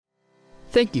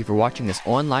Thank you for watching this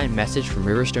online message from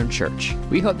Riverstone Church.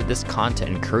 We hope that this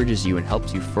content encourages you and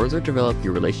helps you further develop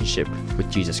your relationship with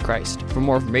Jesus Christ. For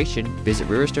more information, visit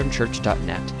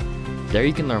riverstonechurch.net. There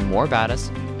you can learn more about us,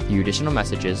 view additional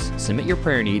messages, submit your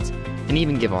prayer needs, and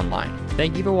even give online.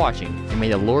 Thank you for watching, and may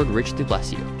the Lord richly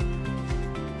bless you.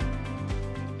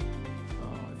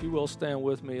 If you will stand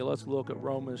with me, let's look at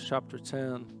Romans chapter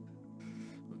 10.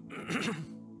 I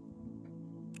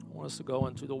want us to go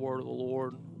into the word of the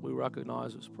Lord. We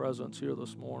recognize His presence here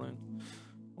this morning.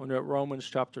 We're at Romans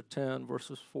chapter 10,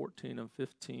 verses 14 and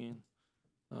 15.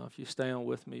 If you stand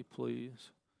with me,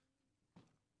 please.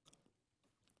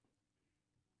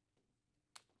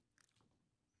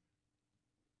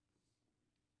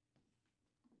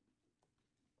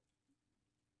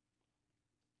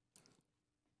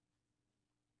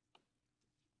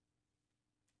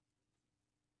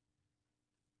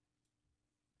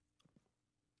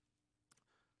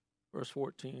 Verse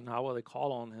 14, how will they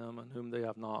call on Him in whom they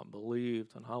have not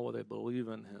believed? And how will they believe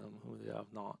in Him whom they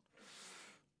have not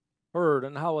heard?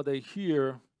 And how will they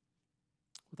hear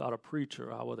without a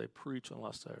preacher? How will they preach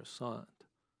unless they are sent?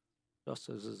 Just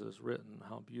as it is written,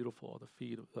 how beautiful are the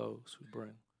feet of those who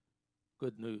bring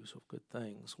good news of good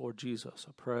things. Lord Jesus,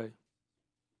 I pray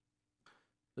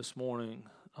this morning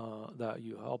that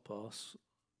you help us.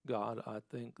 God, I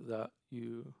think that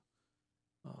you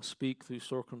speak through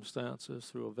circumstances,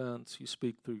 through events. You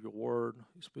speak through your word.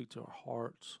 You speak to our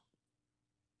hearts.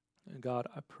 And God,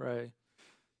 I pray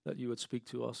that you would speak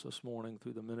to us this morning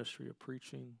through the ministry of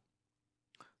preaching.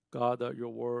 God, that your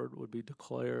word would be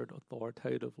declared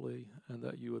authoritatively and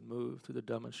that you would move through the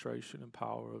demonstration and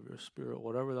power of your Spirit,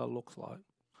 whatever that looks like.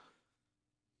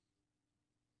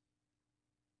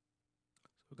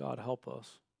 So God, help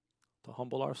us to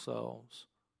humble ourselves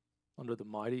under the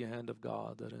mighty hand of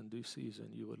God, that in due season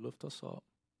you would lift us up.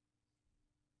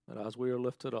 And as we are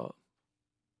lifted up,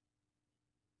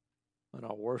 in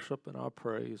our worship and our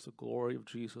praise, the glory of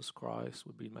Jesus Christ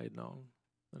would be made known,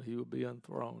 that he would be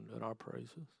enthroned in our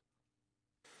praises.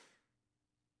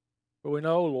 For we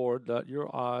know, Lord, that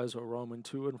your eyes are roaming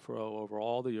to and fro over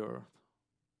all the earth,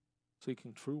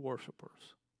 seeking true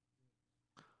worshipers.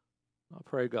 I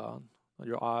pray, God, that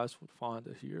your eyes would find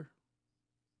it here.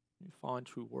 You find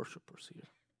true worshipers here.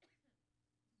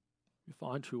 You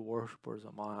find true worshipers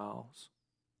at my house.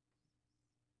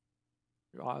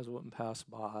 Your eyes wouldn't pass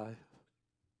by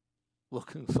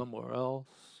looking somewhere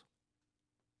else.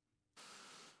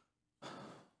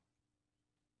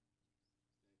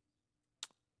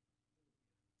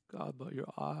 God, but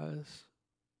your eyes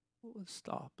would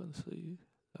stop and see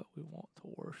that we want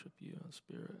to worship you in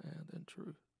spirit and in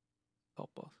truth. Help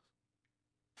us.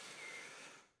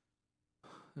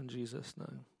 In Jesus'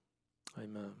 name,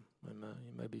 amen. Amen.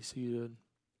 You may be seated.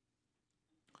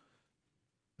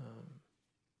 I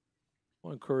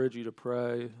want to encourage you to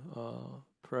pray.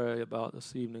 Pray about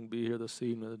this evening. Be here this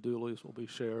evening. The Dooleys will be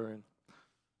sharing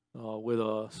with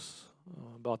us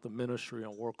about the ministry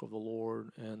and work of the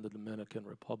Lord in the Dominican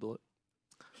Republic.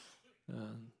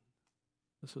 And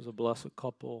this is a blessed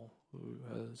couple who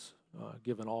has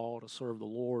given all to serve the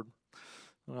Lord.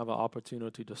 I have an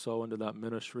opportunity to sow into that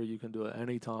ministry. You can do it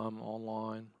anytime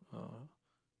online,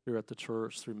 here at the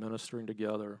church through ministering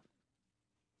together.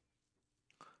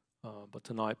 But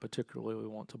tonight particularly we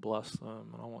want to bless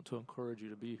them, and I want to encourage you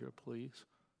to be here, please.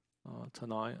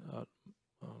 Tonight,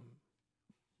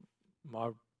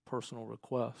 my personal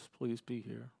request, please be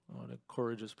here. It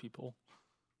encourages people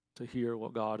to hear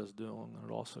what God is doing, and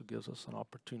it also gives us an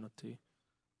opportunity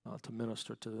to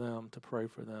minister to them, to pray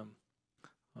for them.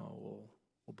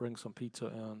 We'll bring some pizza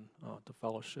in to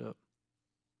fellowship.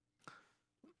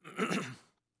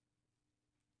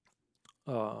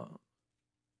 I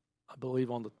believe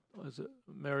is it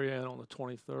Marianne on the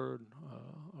 23rd,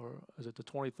 or is it the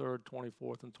 23rd,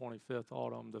 24th, and 25th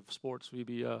autumn, the Sports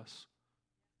VBS.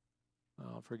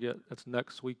 Forget, it's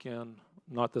next weekend,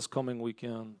 not this coming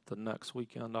weekend, the next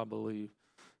weekend, I believe,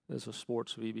 is a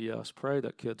Sports VBS. Pray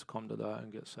that kids come to that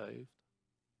and get saved.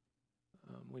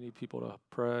 We need people to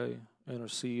pray,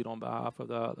 intercede on behalf of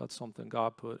that. That's something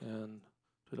God put in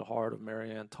to the heart of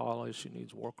Marianne Tolley. She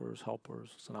needs workers, helpers.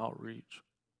 It's an outreach.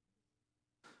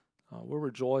 We're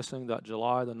rejoicing that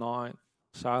July the 9th,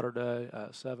 Saturday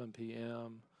at 7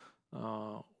 p.m.,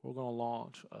 we're going to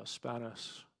launch a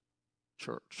Spanish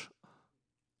church.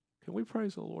 Can we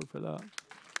praise the Lord for that?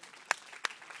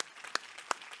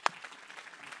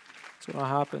 It's going to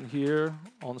happen here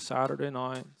on Saturday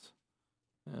nights.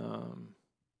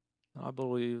 I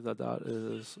believe that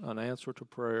is an answer to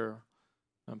prayer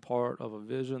and part of a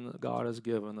vision that God has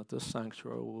given, that this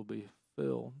sanctuary will be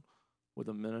filled with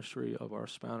the ministry of our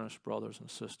Spanish brothers and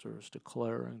sisters,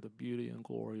 declaring the beauty and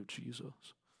glory of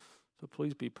Jesus. So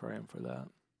please be praying for that.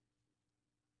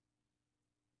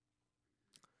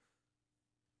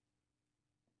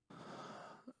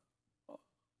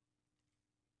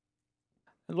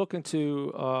 And looking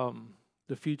to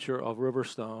the future of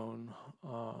Riverstone,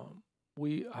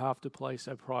 we have to place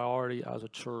a priority as a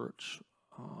church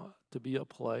to be a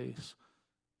place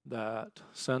that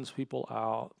sends people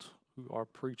out who are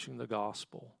preaching the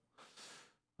gospel,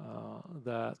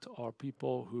 that are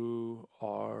people who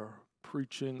are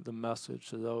preaching the message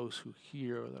to those who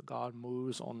hear, that God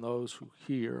moves on those who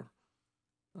hear,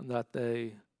 and that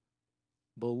they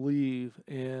believe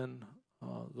in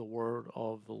the word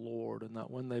of the Lord, and that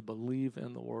when they believe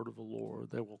in the word of the Lord,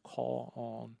 they will call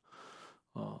on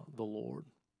the Lord.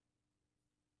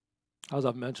 As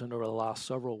I've mentioned over the last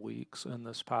several weeks in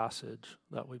this passage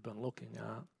that we've been looking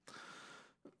at,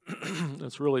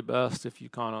 it's really best if you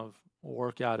kind of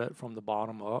work at it from the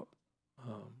bottom up.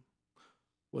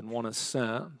 When one is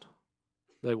sent,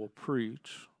 they will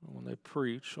preach. And when they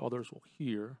preach, others will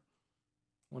hear.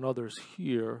 When others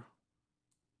hear,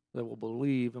 they will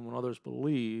believe. And when others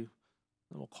believe,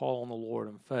 they will call on the Lord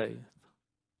in faith.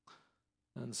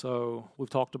 And so we've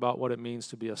talked about what it means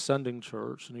to be a sending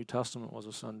church. The New Testament was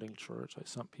a sending church. They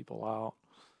sent people out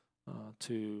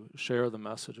to share the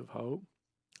message of hope.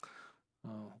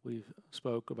 We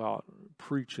spoke about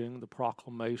preaching, the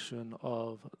proclamation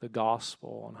of the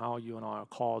gospel, and how you and I are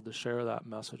called to share that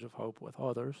message of hope with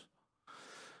others.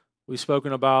 We've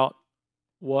spoken about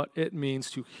what it means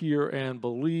to hear and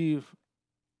believe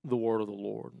the word of the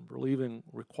Lord. Believing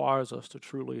requires us to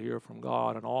truly hear from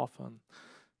God, and often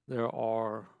there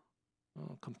are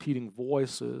competing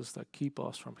voices that keep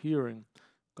us from hearing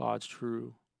God's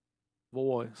true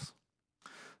voice.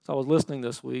 So I was listening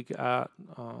this week at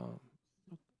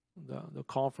the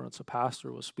conference. A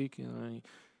pastor was speaking, and he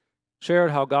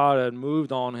shared how God had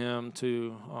moved on him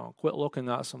to quit looking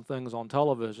at some things on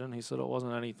television. He said it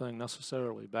wasn't anything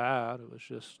necessarily bad. It was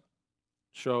just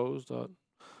shows that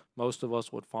most of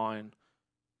us would find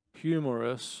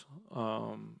humorous,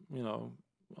 and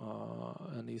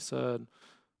he said,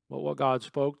 but what God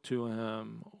spoke to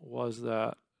him was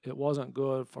that it wasn't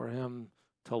good for him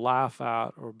to laugh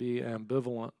at or be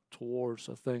ambivalent towards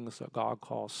the things that God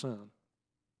calls sin.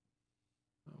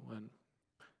 When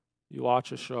you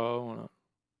watch a show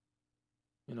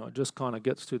and it just kind of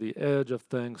gets to the edge of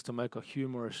things to make a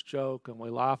humorous joke, and we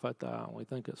laugh at that and we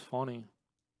think it's funny,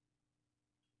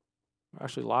 we're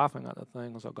actually laughing at the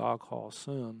things that God calls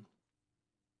sin.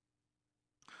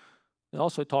 He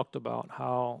also talked about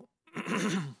how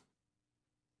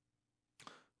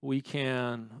we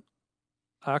can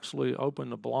actually open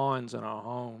the blinds in our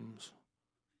homes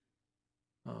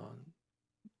to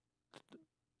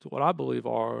what I believe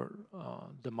are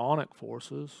demonic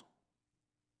forces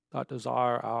that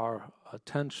desire our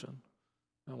attention.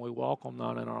 And we welcome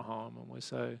that in our home, and we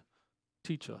say,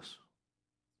 teach us.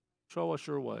 Show us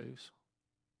your ways.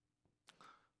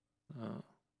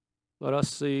 Let us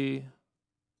see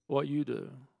what you do.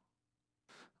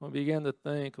 We begin to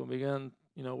think,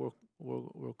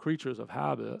 we're creatures of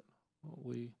habit.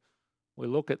 We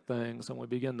look at things and we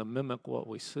begin to mimic what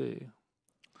we see.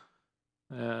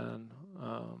 And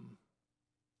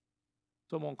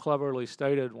someone cleverly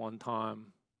stated one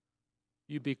time,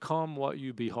 you become what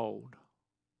you behold.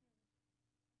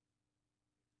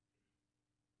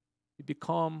 You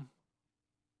become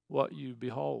what you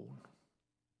behold.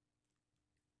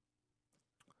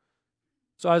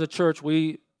 So as a church,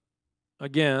 we,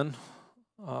 again,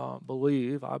 I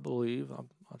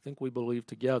think we believe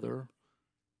together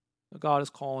that God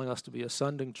is calling us to be a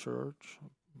sending church,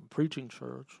 preaching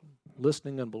church,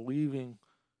 listening and believing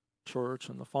church.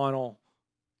 And the final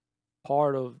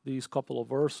part of these couple of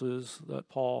verses that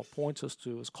Paul points us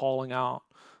to is calling out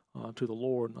to the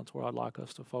Lord, and that's where I'd like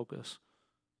us to focus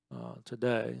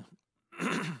today.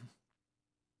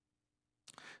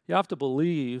 You have to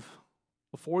believe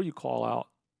before you call out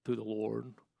to the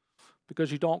Lord,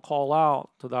 because you don't call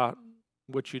out to that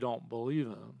which you don't believe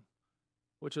in,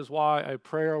 which is why a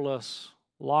prayerless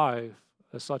life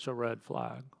is such a red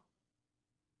flag.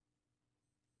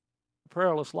 A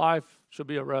prayerless life should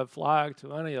be a red flag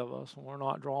to any of us when we're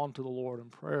not drawn to the Lord in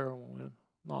prayer, when we're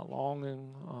not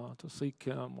longing to seek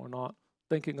Him, we're not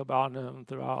thinking about Him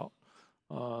throughout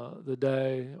the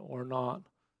day, or not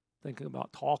thinking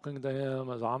about talking to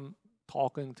Him as I'm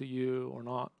talking to you, or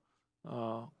not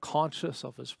conscious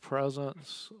of His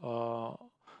presence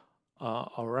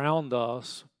around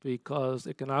us, because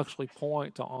it can actually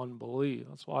point to unbelief.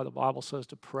 That's why the Bible says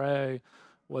to pray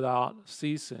without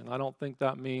ceasing. I don't think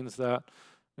that means that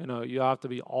you have to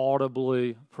be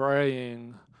audibly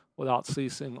praying without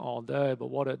ceasing all day. But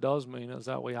what it does mean is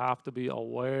that we have to be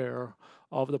aware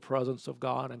of the presence of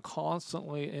God and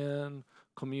constantly in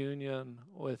communion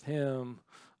with Him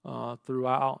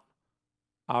throughout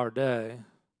our day.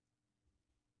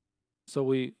 So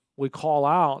we call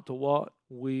out to what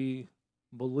we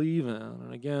believe in.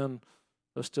 And again,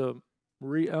 just to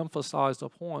re-emphasize the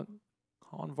point,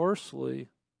 conversely,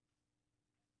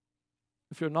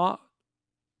 if you're not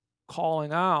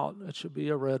calling out, it should be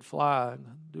a red flag.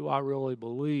 Do I really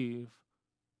believe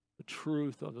the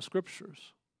truth of the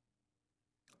Scriptures?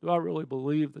 Do I really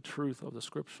believe the truth of the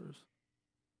Scriptures?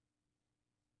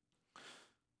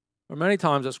 There are many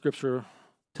times that Scripture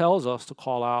tells us to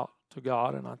call out to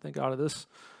God, and I think out of this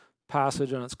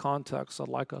passage and its context, I'd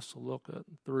like us to look at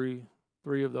three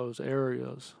of those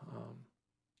areas.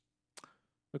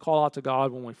 We call out to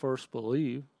God when we first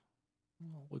believe.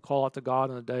 We call out to God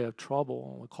in the day of trouble,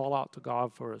 and we call out to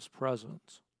God for His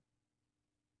presence.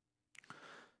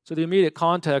 So the immediate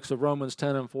context of Romans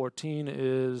 10 and 14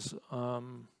 is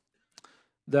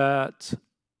that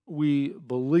we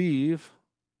believe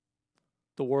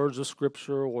the words of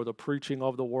Scripture or the preaching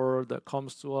of the Word that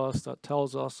comes to us that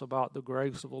tells us about the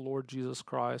grace of the Lord Jesus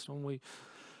Christ. When we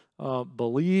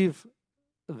believe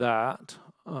that,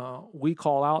 we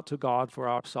call out to God for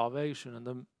our salvation. And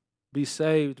to be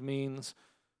saved means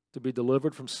to be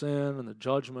delivered from sin and the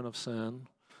judgment of sin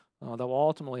that will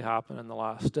ultimately happen in the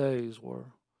last days.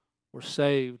 We're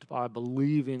saved by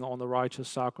believing on the righteous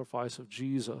sacrifice of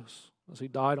Jesus as He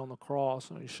died on the cross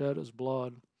and He shed His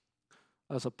blood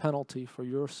as a penalty for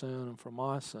your sin and for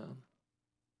my sin.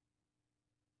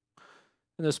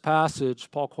 In this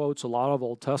passage, Paul quotes a lot of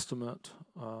Old Testament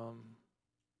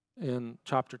in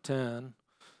chapter 10.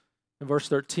 In verse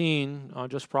 13,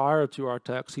 just prior to our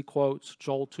text, he quotes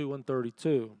Joel 2 and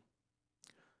 32.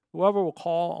 Whoever will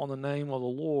call on the name of the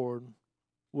Lord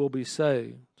will be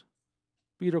saved.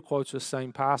 Peter quotes this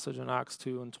same passage in Acts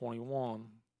 2 and 21.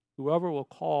 Whoever will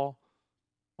call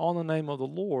on the name of the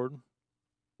Lord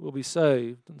will be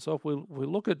saved. And so if we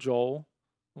look at Joel,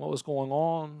 what was going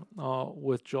on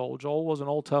with Joel. Joel was an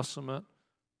Old Testament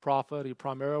prophet. He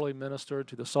primarily ministered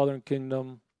to the southern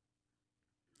kingdom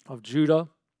of Judah.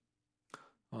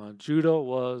 Judah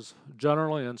was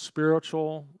generally in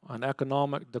spiritual and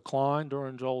economic decline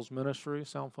during Joel's ministry.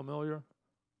 Sound familiar?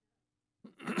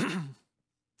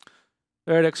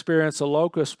 They had experienced a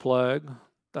locust plague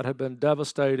that had been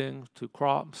devastating to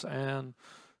crops and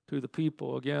to the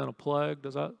people. Again, a plague.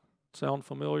 Does that sound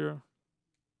familiar?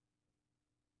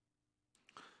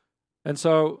 And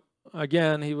so,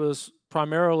 again, he was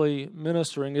primarily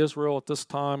ministering Israel at this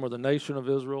time, where the nation of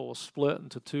Israel was split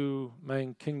into two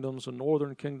main kingdoms, the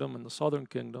northern kingdom and the southern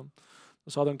kingdom.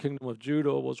 The southern kingdom of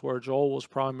Judah was where Joel was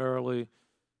primarily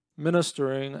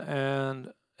ministering,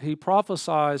 and he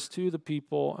prophesies to the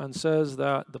people and says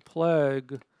that the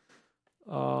plague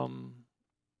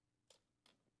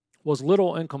was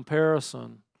little in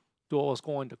comparison to what was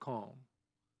going to come.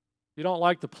 You don't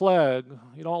like the plague,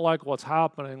 you don't like what's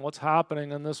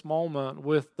happening in this moment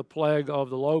with the plague of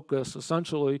the locusts,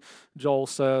 essentially, Joel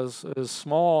says, is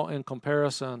small in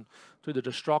comparison to the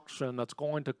destruction that's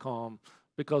going to come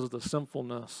because of the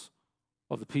sinfulness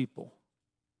of the people.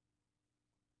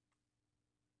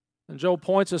 And Joel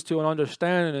points us to an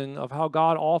understanding of how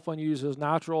God often uses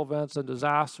natural events and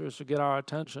disasters to get our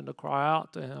attention, to cry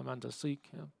out to Him and to seek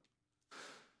Him.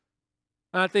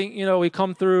 And I think, we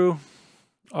come through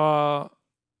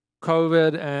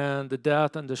COVID and the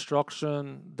death and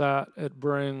destruction that it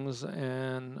brings,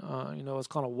 and it's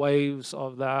kind of waves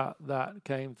of that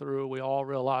came through. We all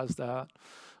realize that.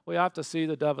 We have to see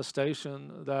the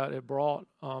devastation that it brought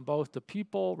both to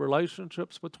people,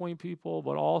 relationships between people,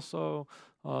 but also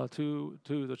to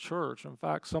the church. In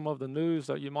fact, some of the news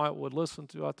that you would listen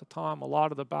to at the time, a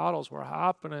lot of the battles were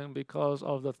happening because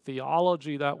of the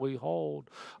theology that we hold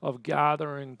of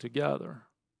gathering together.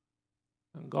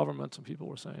 And governments and people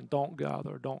were saying, don't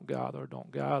gather, don't gather,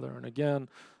 don't gather. And again,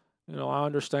 I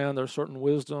understand there's certain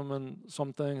wisdom in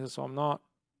some things, so I'm not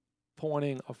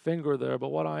pointing a finger there. But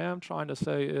what I am trying to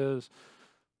say is,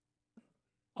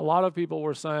 a lot of people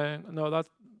were saying, no,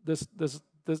 this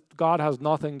God has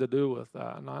nothing to do with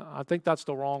that. And I think that's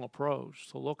the wrong approach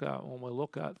to look at when we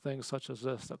look at things such as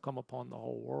this that come upon the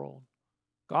whole world.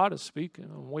 God is speaking,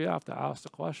 and we have to ask the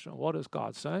question, what is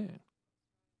God saying?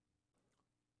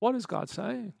 What is God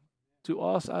saying to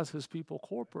us as His people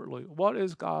corporately? What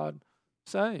is God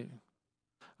saying?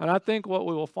 And I think what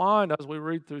we will find as we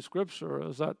read through Scripture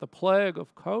is that the plague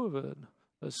of COVID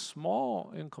is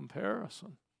small in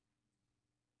comparison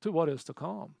to what is to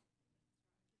come.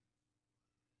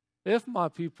 If my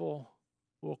people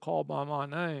who are called by my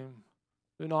name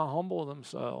do not humble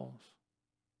themselves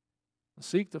and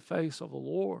seek the face of the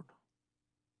Lord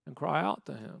and cry out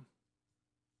to him.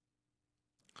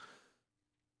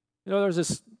 You know, there's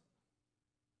this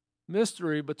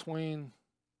mystery between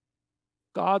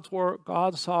God's work,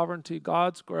 God's sovereignty,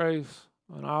 God's grace,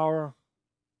 and our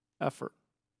effort.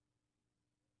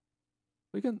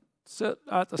 We can sit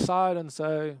at the side and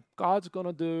say, God's going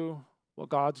to do what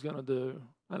God's going to do,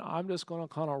 and I'm just going to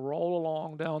kind of roll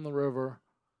along down the river,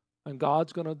 and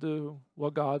God's going to do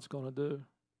what God's going to do.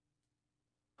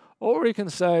 Or we can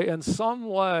say, in some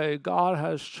way, God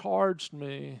has charged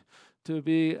me to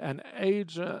be an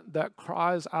agent that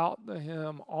cries out to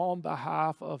him on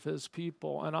behalf of his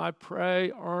people. And I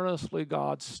pray earnestly,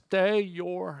 God, stay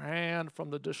your hand from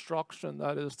the destruction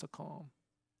that is to come.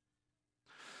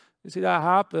 You see, that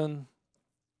happened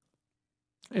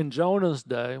in Jonah's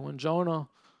day, when Jonah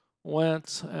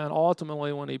went and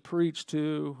ultimately when he preached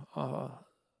to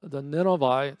the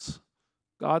Ninevites,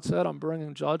 God said, I'm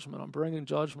bringing judgment, I'm bringing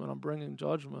judgment, I'm bringing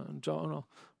judgment. And Jonah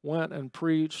went and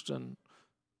preached. And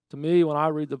to me, when I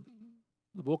read the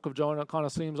book of Jonah, it kind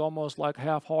of seems almost like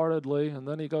half-heartedly. And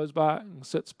then he goes back and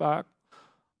sits back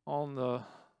on the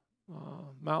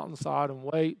mountainside and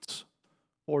waits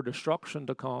for destruction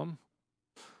to come.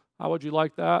 How would you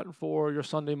like that for your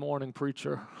Sunday morning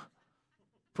preacher?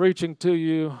 Preaching to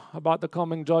you about the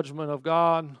coming judgment of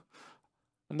God,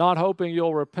 not hoping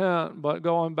you'll repent, but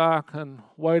going back and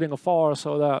waiting afar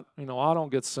so that, I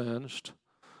don't get singed,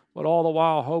 but all the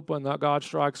while hoping that God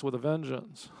strikes with a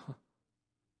vengeance.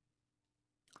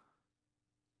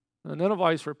 The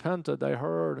Ninevites repented. They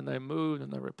heard and they moved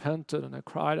and they repented and they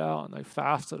cried out and they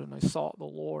fasted and they sought the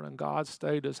Lord, and God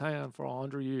stayed his hand for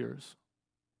 100 years.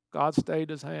 God stayed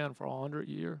his hand for 100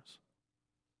 years.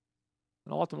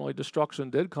 And ultimately, destruction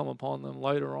did come upon them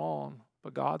later on,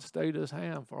 but God stayed his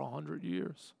hand for 100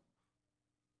 years.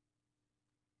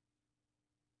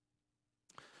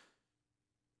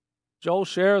 Joel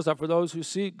shares that for those who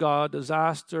seek God,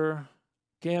 disaster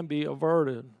can be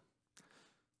averted.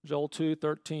 Joel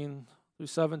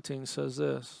 2:13-17 says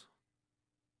this,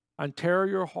 and tear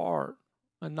your heart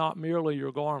and not merely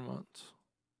your garments.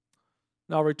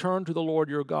 Now return to the Lord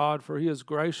your God, for he is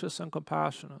gracious and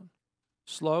compassionate,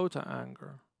 slow to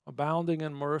anger, abounding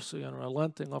in mercy and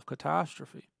relenting of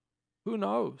catastrophe. Who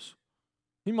knows?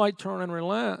 He might turn and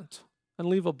relent and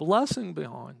leave a blessing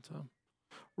behind him,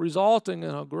 resulting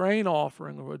in a grain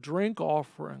offering or a drink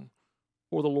offering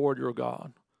for the Lord your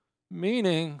God.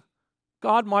 Meaning,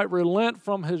 God might relent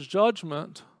from his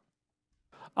judgment,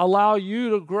 allow you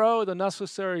to grow the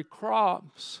necessary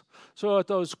crops so that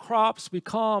those crops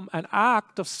become an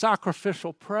act of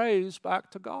sacrificial praise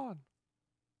back to God.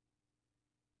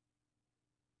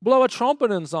 Blow a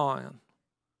trumpet in Zion.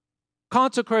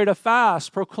 Consecrate a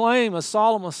fast, proclaim a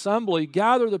solemn assembly,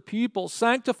 gather the people,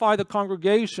 sanctify the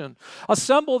congregation,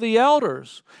 assemble the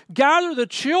elders, gather the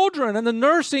children and the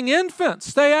nursing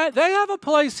infants. They have a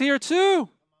place here too.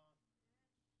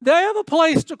 They have a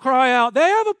place to cry out. They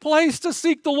have a place to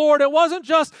seek the Lord. It wasn't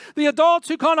just the adults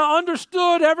who kind of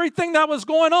understood everything that was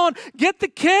going on. Get the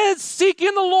kids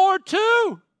seeking the Lord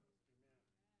too.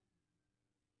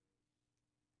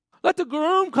 Let the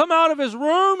groom come out of his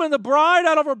room and the bride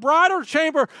out of her bridal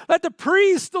chamber. Let the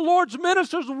priests, the Lord's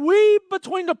ministers, weep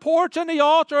between the porch and the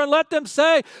altar, and let them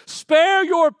say, spare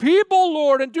your people,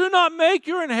 Lord, and do not make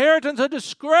your inheritance a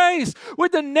disgrace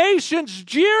with the nations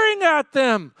jeering at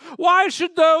them. Why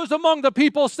should those among the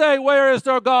people say, where is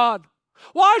their God?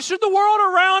 Why should the world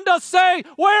around us say,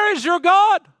 where is your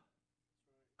God?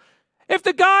 If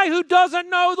the guy who doesn't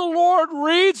know the Lord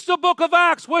reads the book of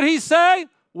Acts, would he say,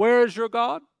 where is your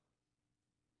God?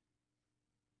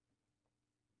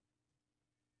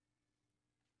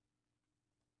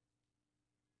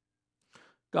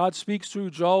 God speaks through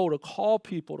Joel to call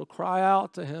people to cry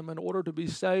out to him in order to be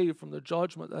saved from the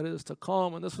judgment that is to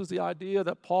come. And this is the idea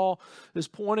that Paul is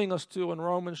pointing us to in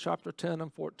Romans chapter 10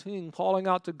 and 14. Calling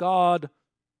out to God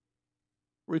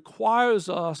requires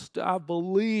us to have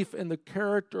belief in the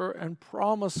character and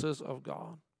promises of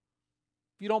God.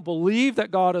 If you don't believe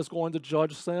that God is going to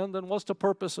judge sin, then what's the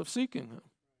purpose of seeking him?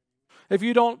 If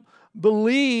you don't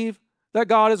believe that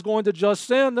God is going to judge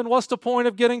sin, then what's the point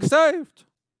of getting saved?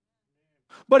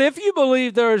 But if you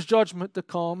believe there is judgment to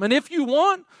come, and if you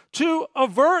want to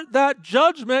avert that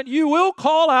judgment, you will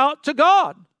call out to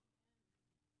God.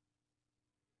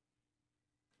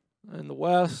 In the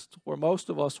West, where most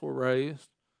of us were raised,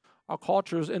 our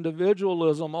culture's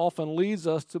individualism often leads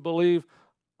us to believe,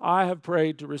 I have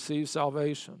prayed to receive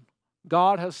salvation.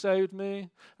 God has saved me.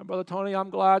 And Brother Tony, I'm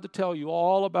glad to tell you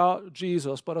all about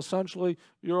Jesus, but essentially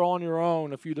you're on your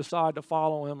own if you decide to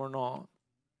follow him or not.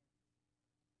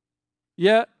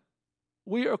 Yet,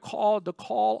 we are called to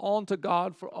call on to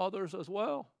God for others as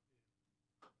well.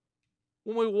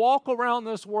 When we walk around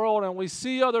this world and we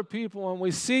see other people and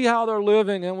we see how they're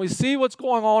living and we see what's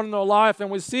going on in their life and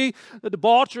we see the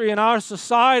debauchery in our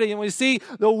society and we see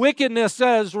the wickedness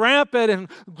that is rampant and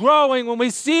growing, when we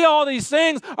see all these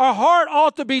things, our heart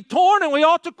ought to be torn and we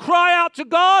ought to cry out to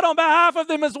God on behalf of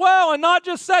them as well and not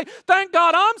just say, thank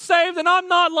God I'm saved and I'm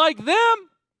not like them.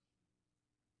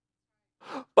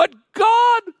 But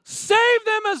God save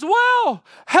them as well.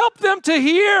 Help them to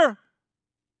hear.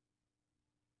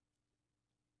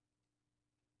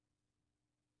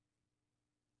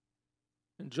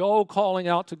 And Joel calling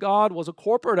out to God was a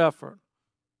corporate effort.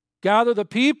 Gather the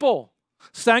people,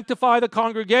 sanctify the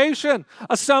congregation,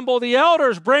 assemble the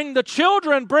elders, bring the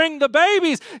children, bring the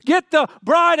babies, get the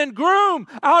bride and groom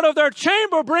out of their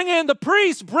chamber, bring in the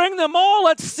priests, bring them all.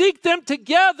 Let's seek them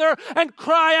together and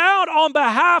cry out on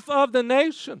behalf of the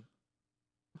nation.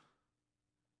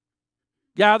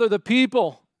 Gather the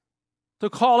people to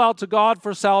call out to God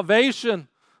for salvation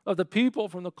of the people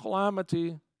from the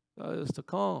calamity that is to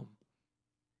come.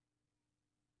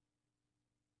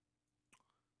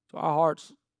 So our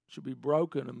hearts should be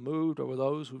broken and moved over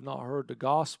those who have not heard the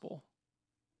gospel,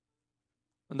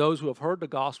 and those who have heard the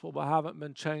gospel but haven't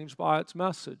been changed by its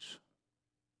message.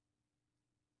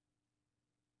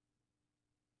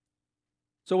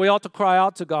 So we ought to cry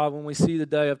out to God when we see the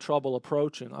day of trouble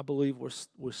approaching. I believe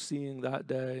we're seeing that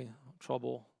day of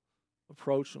trouble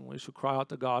approaching. We should cry out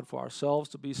to God for ourselves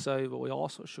to be saved, but we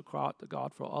also should cry out to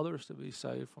God for others to be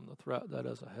saved from the threat that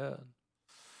is ahead.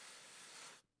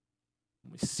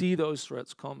 We see those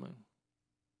threats coming.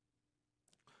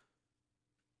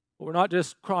 But we're not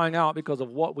just crying out because of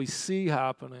what we see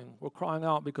happening. We're crying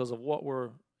out because of what we're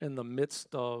in the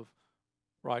midst of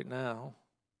right now.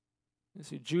 You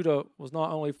see, Judah was not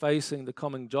only facing the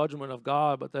coming judgment of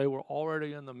God, but they were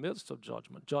already in the midst of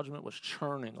judgment. Judgment was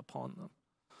churning upon them.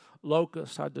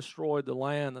 Locusts had destroyed the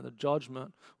land, and the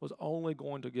judgment was only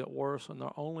going to get worse, and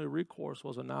their only recourse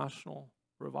was a national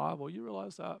revival. You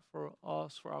realize that for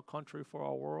us, for our country, for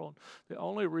our world, the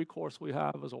only recourse we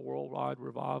have is a worldwide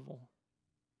revival.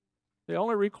 The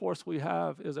only recourse we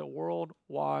have is a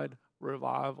worldwide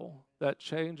revival that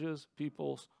changes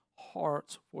people's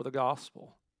hearts for the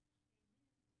gospel.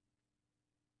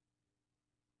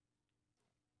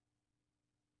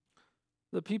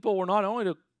 The people were not only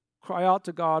to cry out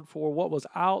to God for what was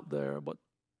out there, but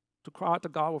to cry out to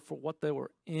God for what they were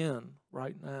in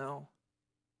right now.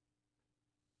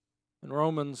 In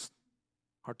Romans,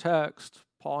 our text,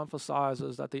 Paul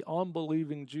emphasizes that the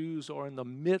unbelieving Jews are in the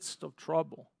midst of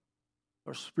trouble.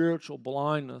 Their spiritual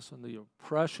blindness and the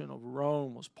oppression of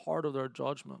Rome was part of their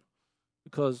judgment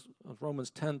because, as Romans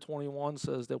 10:21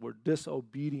 says, they were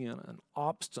disobedient and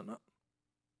obstinate.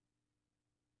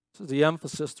 This is the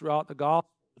emphasis throughout the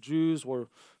gospel. The Jews were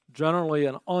generally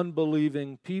an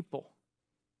unbelieving people.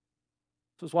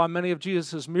 This is why many of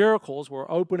Jesus' miracles were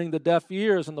opening the deaf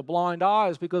ears and the blind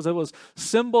eyes, because it was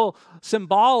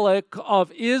symbolic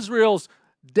of Israel's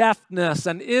deafness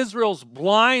and Israel's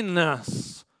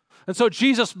blindness. And so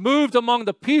Jesus moved among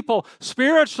the people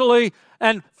spiritually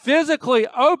and physically,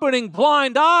 opening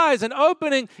blind eyes and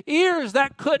opening ears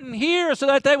that couldn't hear so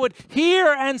that they would hear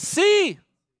and see.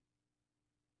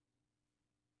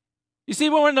 You see,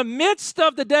 when we're in the midst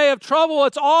of the day of trouble,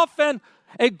 it's often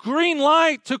a green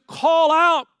light to call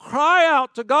out, cry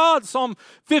out to God. Psalm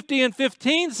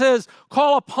 50:15 says,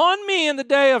 call upon me in the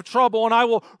day of trouble, and I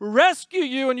will rescue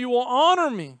you, and you will honor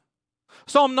me.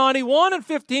 Psalm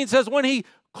 91:15 says, when he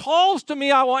calls to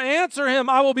me, I will answer him.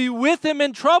 I will be with him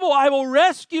in trouble. I will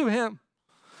rescue him.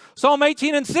 Psalm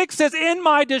 18:6 says, in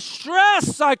my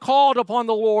distress I called upon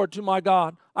the Lord, to my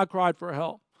God I cried for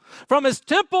help. From his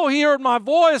temple he heard my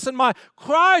voice, and my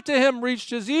cry to him reached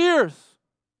his ears.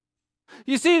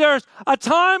 You see, there's a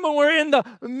time when we're in the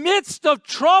midst of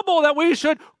trouble that we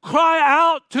should cry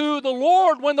out to the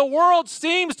Lord. When the world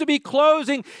seems to be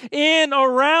closing in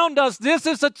around us, this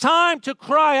is a time to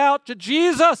cry out to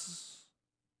Jesus.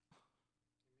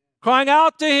 Crying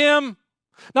out to him,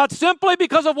 not simply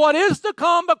because of what is to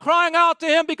come, but crying out to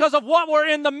him because of what we're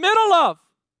in the middle of.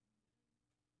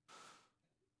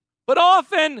 But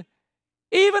often,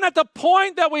 even at the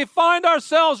point that we find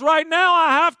ourselves right now,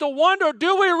 I have to wonder,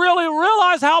 do we really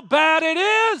realize how bad it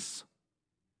is?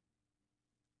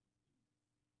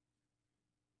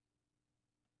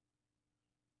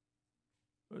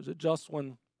 Or is it just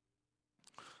when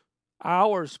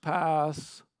hours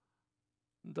pass,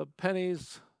 the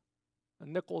pennies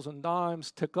and nickels and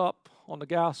dimes tick up on the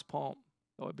gas pump,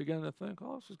 that we begin to think,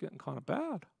 oh, this is getting kind of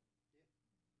bad.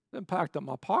 It's impacting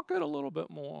my pocket a little bit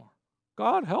more.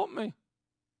 God, help me.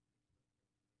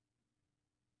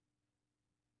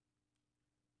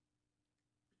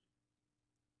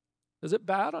 Is it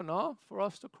bad enough for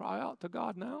us to cry out to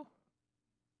God now?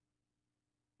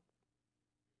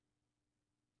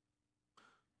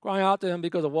 Crying out to him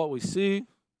because of what we see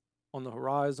on the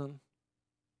horizon.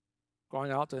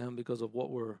 Crying out to him because of what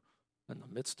we're in the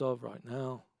midst of right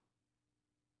now.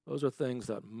 Those are things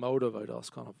that motivate us,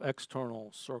 kind of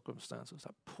external circumstances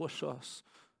that push us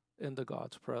into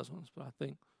God's presence. But I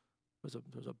think there's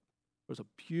a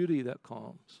beauty that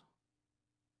comes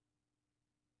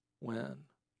when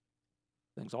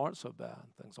things aren't so bad,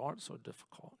 things aren't so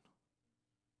difficult,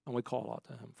 and we call out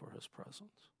to him for his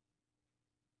presence.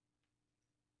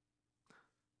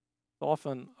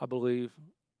 Often, I believe,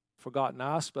 forgotten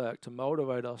aspect to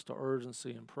motivate us to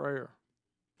urgency in prayer.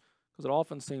 Because it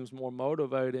often seems more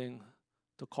motivating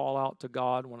to call out to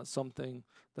God when it's something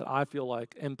that I feel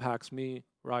like impacts me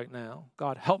right now.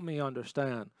 God, help me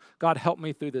understand. God, help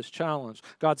me through this challenge.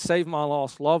 God, save my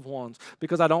lost loved ones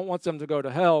because I don't want them to go to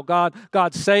hell. God,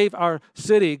 save our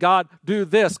city. God, do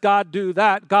this. God, do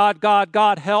that.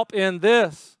 God, help in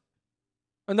this.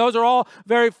 And those are all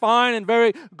very fine and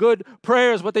very good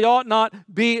prayers, but they ought not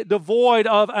be devoid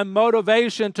of a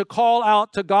motivation to call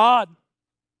out to God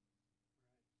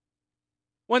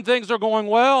when things are going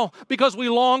well, because we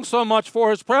long so much for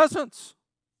his presence.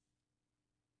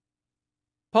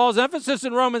 Paul's emphasis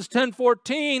in Romans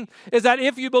 10:14 is that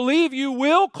if you believe, you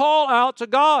will call out to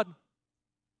God.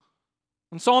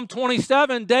 In Psalm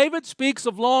 27, David speaks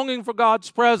of longing for God's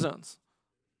presence.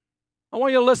 I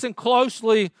want you to listen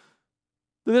closely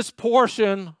to this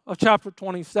portion of chapter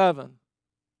 27.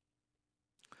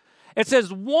 It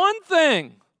says, one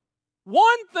thing,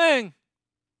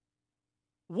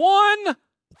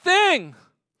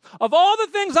 of all the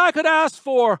things I could ask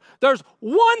for, there's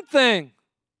one thing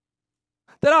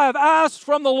that I have asked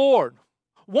from the Lord.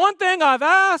 One thing I've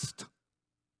asked,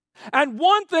 and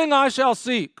one thing I shall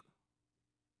seek,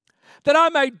 that I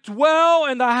may dwell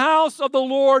in the house of the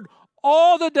Lord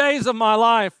all the days of my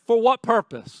life. For what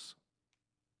purpose?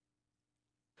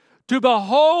 To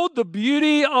behold the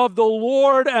beauty of the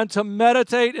Lord and to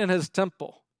meditate in his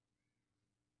temple.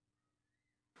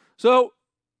 So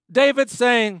David's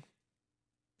saying,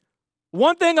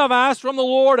 one thing I've asked from the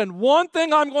Lord and one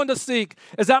thing I'm going to seek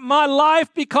is that my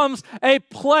life becomes a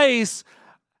place,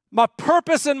 my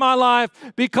purpose in my life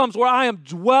becomes where I am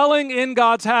dwelling in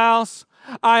God's house.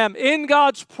 I am in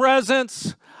God's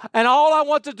presence. And all I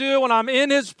want to do when I'm in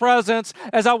his presence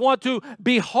is I want to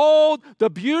behold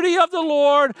the beauty of the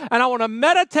Lord, and I want to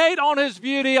meditate on his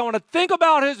beauty. I want to think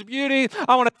about his beauty.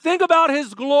 I want to think about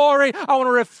his glory. I want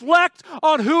to reflect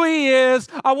on who he is.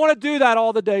 I want to do that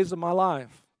all the days of my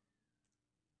life.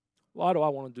 Why do I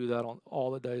want to do that on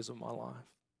all the days of my life?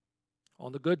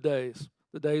 On the good days,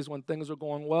 the days when things are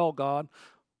going well, God.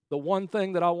 The one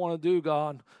thing that I want to do,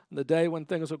 God, the day when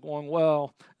things are going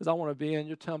well, is I want to be in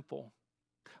your temple.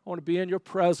 I want to be in your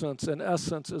presence, in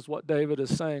essence, is what David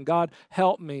is saying. God,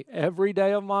 help me every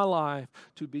day of my life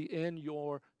to be in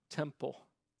your temple,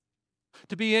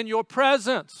 to be in your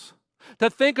presence,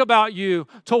 to think about you,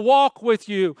 to walk with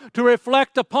you, to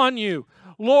reflect upon you.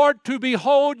 Lord, to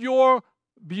behold your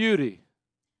beauty.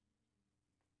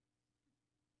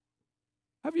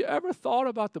 Have you ever thought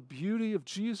about the beauty of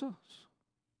Jesus?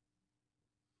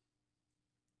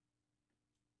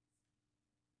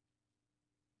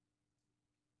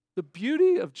 The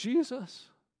beauty of Jesus.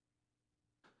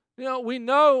 You know, we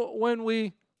know when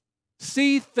we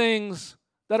see things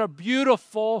that are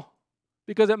beautiful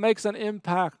because it makes an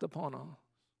impact upon us.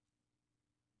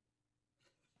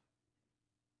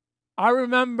 I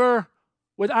remember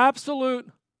with absolute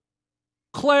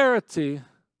clarity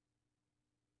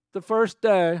the first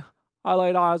day I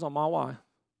laid eyes on my wife.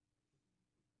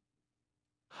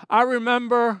 I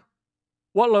remember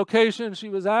what location she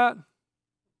was at.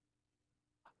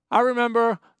 I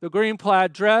remember the green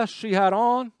plaid dress she had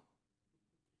on.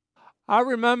 I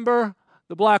remember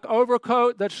the black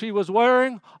overcoat that she was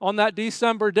wearing on that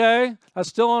December day. That's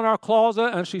still in our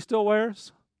closet and she still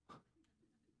wears.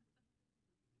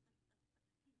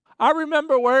 I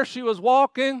remember where she was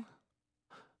walking.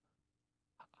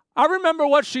 I remember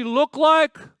what she looked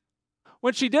like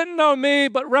when she didn't know me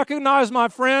but recognized my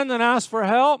friend and asked for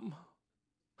help.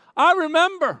 I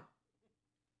remember.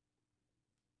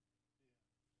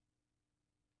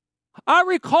 I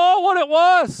recall what it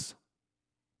was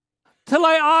to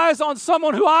lay eyes on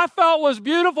someone who I felt was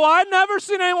beautiful. I'd never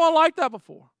seen anyone like that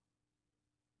before.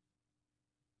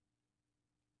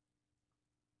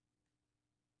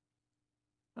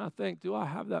 And I think, do I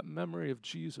have that memory of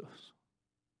Jesus?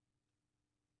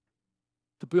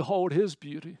 To behold his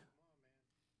beauty,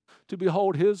 to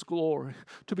behold His glory,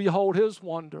 to behold His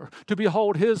wonder, to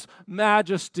behold His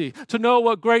majesty, to know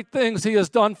what great things He has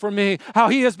done for me, how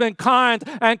He has been kind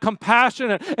and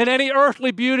compassionate, and any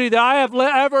earthly beauty that I have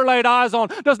ever laid eyes on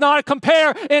does not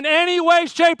compare in any way,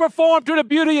 shape, or form to the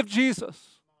beauty of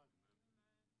Jesus.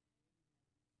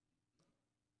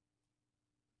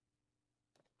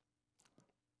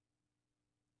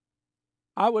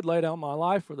 I would lay down my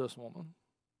life for this woman.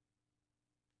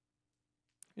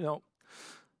 You know,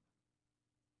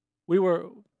 we were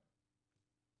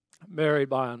married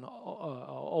by an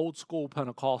old school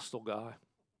Pentecostal guy.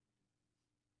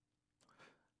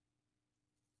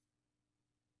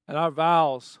 And our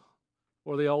vows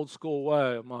were the old school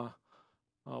way of my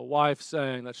wife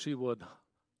saying that she would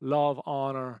love,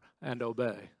 honor, and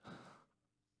obey.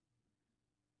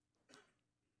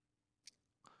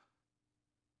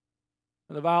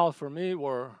 And the vows for me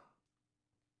were,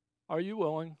 are you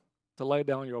willing to lay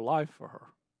down your life for her?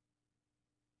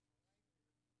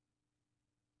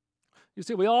 You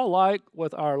see, we all like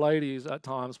with our ladies at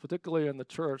times, particularly in the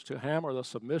church, to hammer the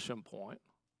submission point.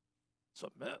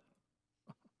 Submit.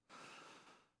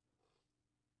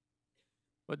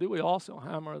 But do we also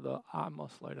hammer the I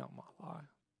must lay down my life?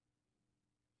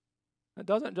 It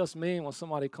doesn't just mean when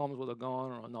somebody comes with a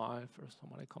gun or a knife or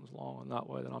somebody comes along in that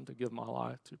way that I'm to give my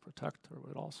life to protect her,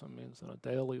 but it also means in a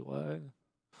daily way,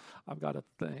 I've got to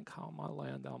think, how am I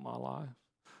laying down my life?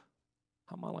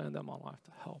 How am I laying down my life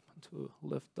to help and to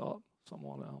lift up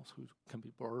someone else who can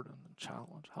be burdened and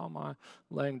challenged? How am I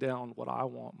laying down what I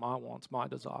want, my wants, my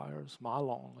desires, my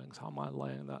longings? How am I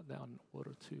laying that down in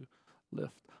order to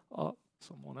lift up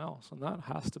someone else? And that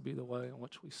has to be the way in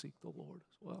which we seek the Lord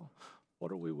as well.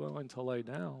 What are we willing to lay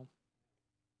down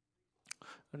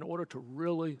in order to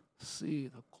really see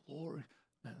the glory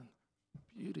and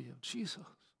beauty of Jesus?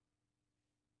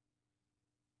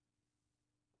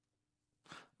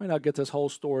 I may not get this whole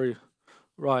story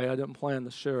right. I didn't plan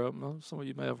to share it. Some of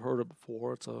you may have heard it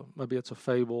before. Maybe it's a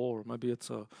fable, or maybe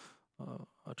it's a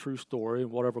true story.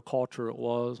 In whatever culture it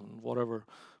was and whatever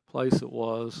place it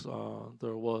was,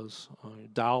 there was a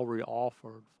dowry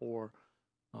offered for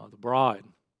the bride.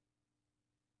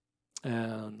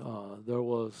 And there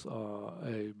was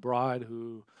a bride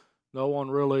who no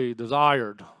one really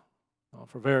desired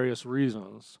for various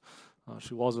reasons.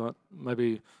 She wasn't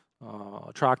maybe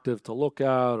attractive to look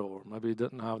at, or maybe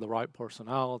didn't have the right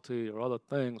personality or other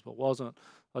things, but wasn't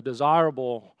a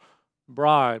desirable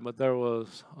bride. But there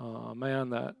was a man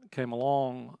that came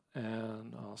along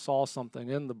and saw something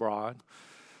in the bride.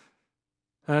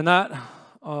 And that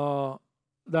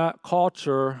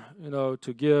culture,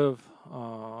 to give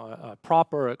a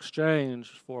proper exchange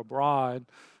for a bride,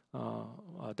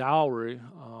 a dowry,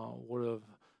 would have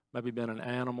maybe been an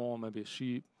animal, maybe a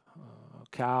sheep, a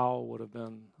cow, would have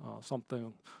been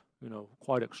something,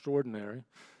 quite extraordinary.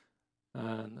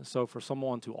 And so for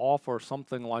someone to offer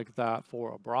something like that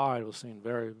for a bride was seen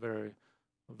very, very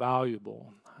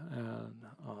valuable. And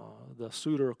the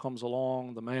suitor comes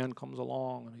along, the man comes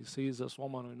along, and he sees this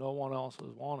woman who no one else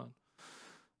has wanted.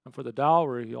 And for the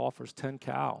dowry, he offers 10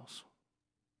 cows.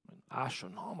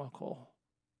 Astronomical.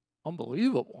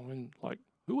 Unbelievable.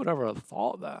 Who would ever have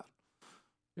thought that?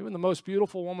 Even the most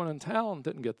beautiful woman in town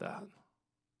didn't get that.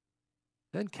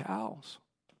 10 cows.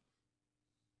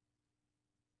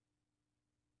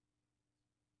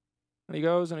 And he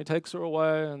goes and he takes her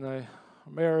away, and they are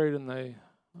married, and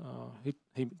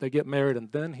they get married,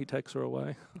 and then he takes her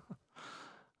away.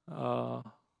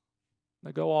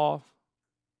 They go off.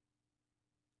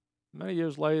 Many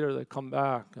years later, they come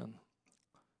back, and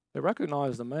they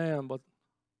recognize the man, but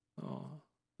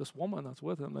this woman that's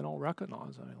with him, they don't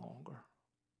recognize any longer.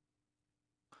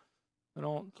 They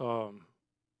don't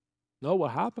know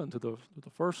what happened to the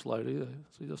first lady. They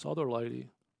see this other lady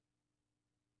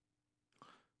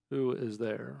who is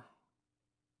there.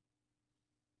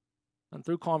 And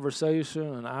through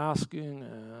conversation and asking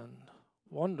and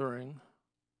wondering,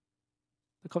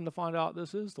 they come to find out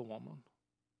this is the woman.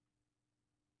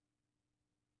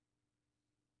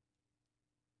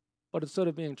 But instead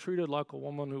of being treated like a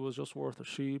woman who was just worth a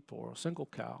sheep or a single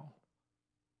cow,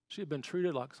 she had been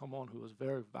treated like someone who was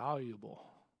very valuable.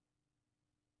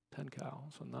 10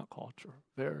 cows in that culture,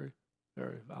 very,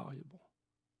 very valuable.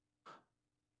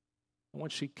 And when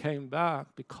she came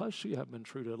back, because she had been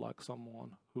treated like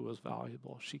someone who was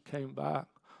valuable, she came back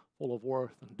full of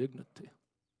worth and dignity.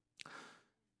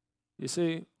 You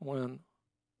see, when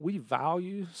we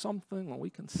value something, when we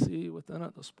can see within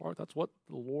it the spark, that's what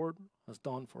the Lord has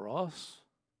done for us.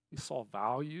 He saw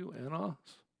value in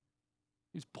us.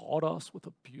 He's bought us with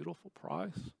a beautiful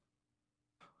price.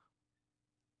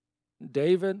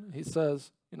 David, he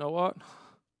says, you know what?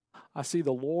 I see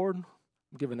the Lord.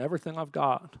 I'm giving everything I've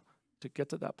got to get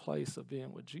to that place of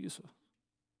being with Jesus.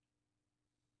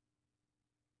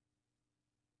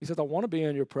 He says, I want to be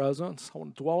in your presence. I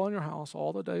want to dwell in your house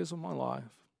all the days of my life.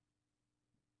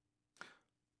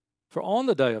 For on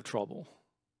the day of trouble.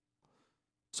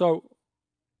 So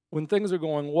when things are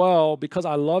going well, because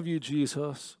I love you,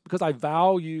 Jesus, because I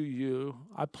value you,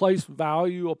 I place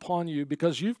value upon you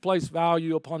because you've placed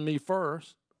value upon me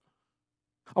first.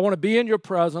 I want to be in your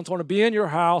presence. I want to be in your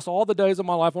house all the days of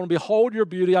my life. I want to behold your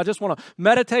beauty. I just want to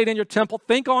meditate in your temple,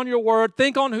 think on your word,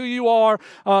 think on who you are,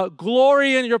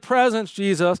 glory in your presence,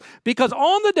 Jesus. Because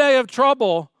on the day of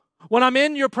trouble, when I'm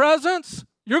in your presence,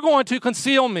 you're going to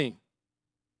conceal me.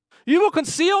 You will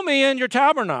conceal me in your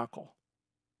tabernacle.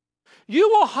 You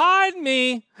will hide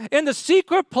me in the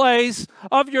secret place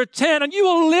of your tent, and you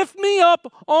will lift me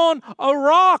up on a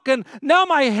rock. And now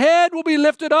my head will be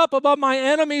lifted up above my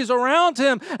enemies around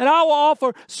him, and I will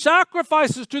offer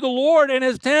sacrifices to the Lord in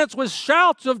his tents with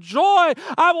shouts of joy.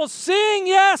 I will sing,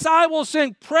 yes, I will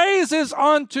sing praises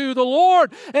unto the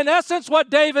Lord. In essence, what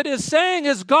David is saying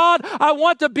is, God, I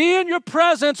want to be in your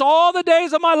presence all the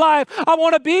days of my life. I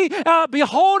want to be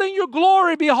beholding your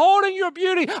glory, beholding your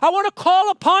beauty. I want to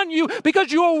call upon you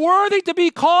because you are worthy to be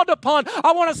called upon.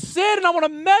 I want to sit and I want to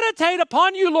meditate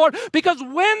upon you, Lord, because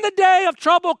when the day of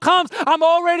trouble comes, I'm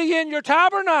already in your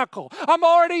tabernacle. I'm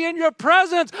already in your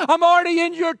presence. I'm already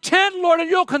in your tent, Lord,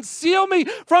 and you'll conceal me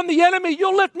from the enemy.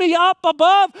 You'll lift me up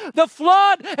above the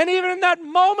flood. And even in that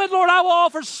moment, Lord, I will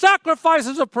offer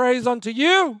sacrifices of praise unto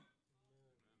you.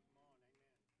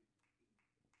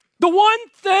 The one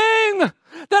thing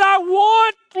that I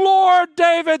want, Lord,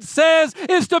 David says,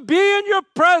 is to be in your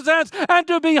presence and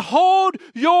to behold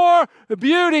your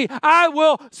beauty. I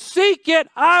will seek it.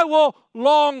 I will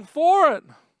long for it.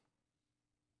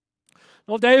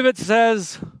 Well, David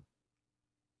says,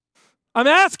 I'm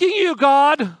asking you,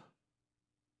 God,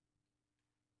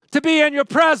 to be in your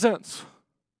presence.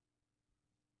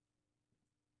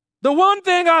 The one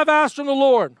thing I've asked from the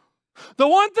Lord, the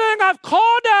one thing I've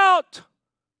called out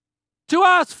to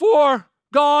ask for,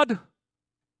 God,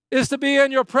 is to be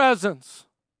in your presence.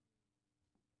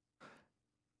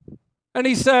 And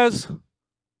he says,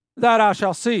 that I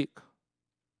shall seek.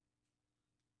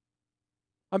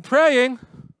 I'm praying.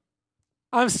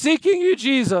 I'm seeking you,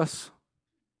 Jesus.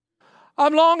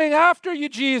 I'm longing after you,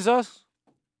 Jesus.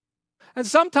 And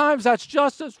sometimes that's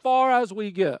just as far as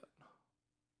we get.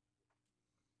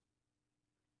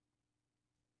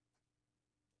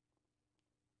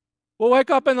 We'll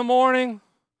wake up in the morning.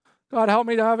 God, help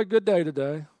me to have a good day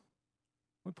today.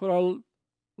 We put our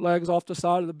legs off the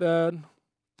side of the bed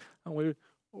and we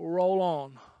roll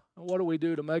on. And what do we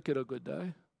do to make it a good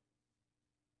day?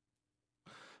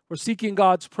 We're seeking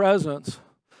God's presence.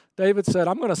 David said,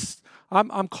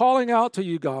 I'm calling out to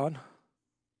you, God,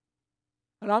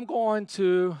 and I'm going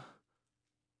to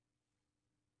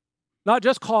not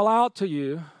just call out to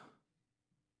you,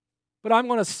 but I'm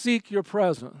going to seek your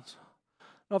presence.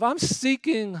 Now, if I'm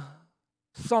seeking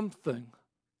something,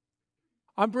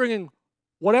 I'm bringing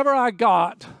whatever I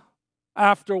got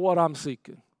after what I'm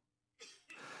seeking.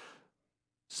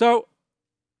 So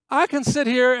I can sit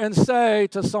here and say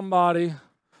to somebody,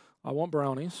 I want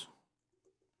brownies,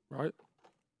 right?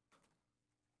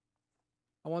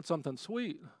 I want something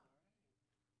sweet.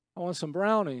 I want some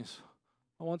brownies.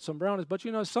 I want some brownies. But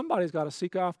somebody's got to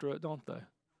seek after it, don't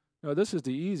they? This is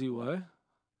the easy way.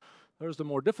 There's the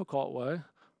more difficult way.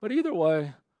 But either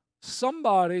way,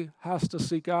 somebody has to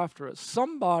seek after it.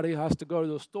 Somebody has to go to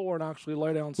the store and actually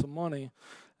lay down some money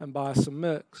and buy some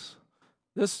mix.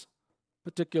 This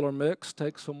particular mix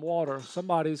takes some water.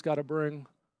 Somebody's got to bring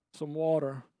some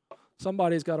water.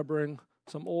 Somebody's got to bring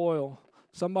some oil.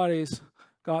 Somebody's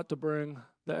got to bring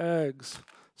the eggs.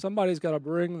 Somebody's got to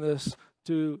bring this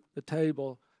to the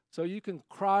table. So you can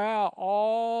cry out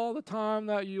all the time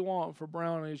that you want for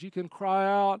brownies. You can cry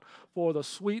out for the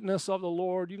sweetness of the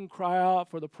Lord. You can cry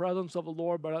out for the presence of the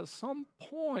Lord. But at some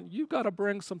point, you've got to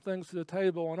bring some things to the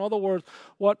table. In other words,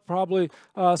 what probably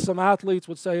some athletes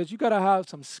would say is you've got to have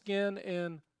some skin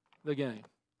in the game.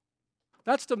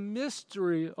 That's the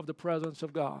mystery of the presence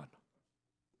of God.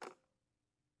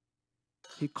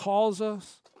 He calls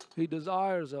us. He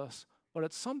desires us. But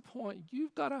at some point,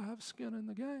 you've got to have skin in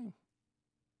the game.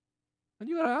 And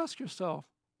you got to ask yourself,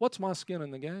 what's my skin in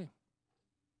the game?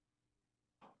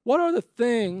 What are the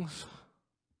things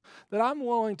that I'm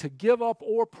willing to give up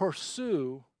or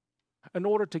pursue in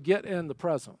order to get in the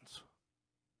presence?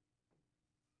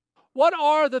 What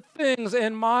are the things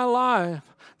in my life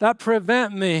that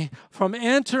prevent me from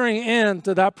entering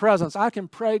into that presence. I can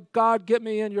pray, God, get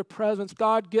me in your presence.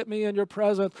 God, get me in your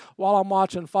presence while I'm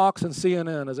watching Fox and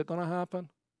CNN. Is it going to happen?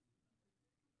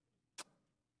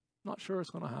 Not sure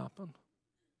it's going to happen.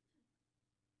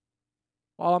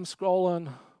 While I'm scrolling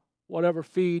whatever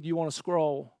feed you want to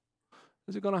scroll,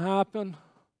 is it going to happen?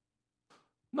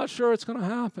 Not sure it's going to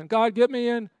happen. God, get me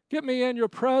in your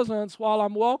presence while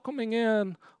I'm welcoming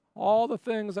in all the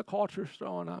things that culture's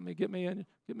throwing at me. Get me in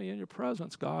your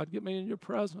presence, God. Get me in your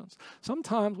presence.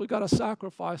 Sometimes we got to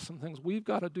sacrifice some things. We've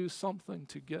got to do something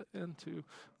to get into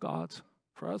God's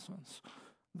presence.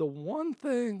 The one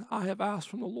thing I have asked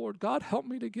from the Lord, God, help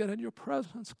me to get in your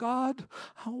presence. God,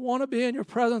 I want to be in your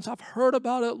presence. I've heard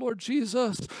about it, Lord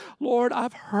Jesus. Lord,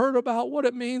 I've heard about what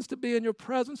it means to be in your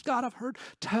presence. God, I've heard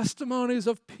testimonies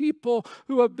of people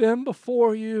who have been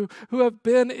before you, who have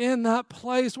been in that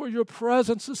place where your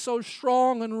presence is so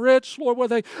strong and rich, Lord, where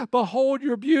they behold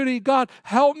your beauty. God,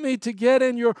 help me to get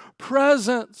in your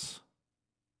presence.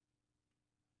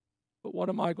 But what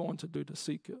am I going to do to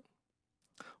seek it?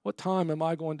 What time am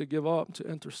I going to give up to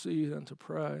intercede and to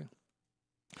pray?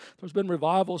 There's been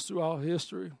revivals throughout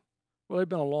history. Well, they've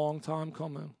been a long time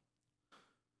coming.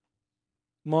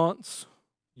 Months,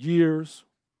 years,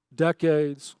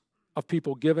 decades of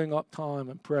people giving up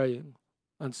time and praying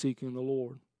and seeking the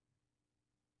Lord.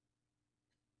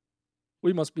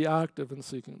 We must be active in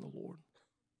seeking the Lord.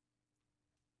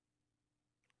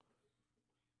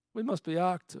 We must be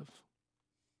active.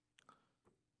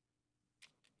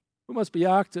 We must be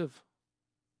active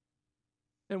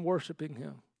in worshiping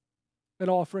Him and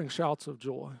offering shouts of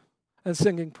joy and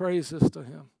singing praises to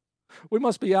Him. We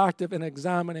must be active in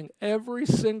examining every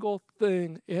single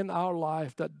thing in our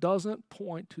life that doesn't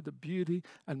point to the beauty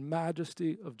and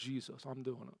majesty of Jesus. I'm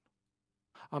doing it.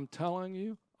 I'm telling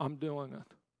you, I'm doing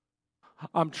it.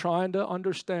 I'm trying to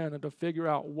understand and to figure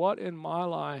out what in my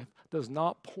life does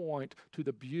not point to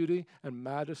the beauty and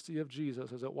majesty of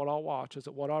Jesus. Is it what I watch? Is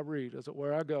it what I read? Is it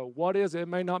where I go? What is it? It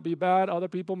may not be bad. Other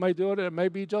people may do it. It may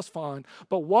be just fine.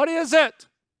 But what is it?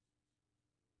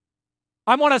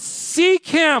 I want to seek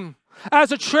Him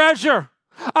as a treasure.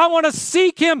 I want to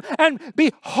seek Him and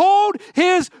behold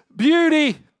His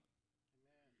beauty.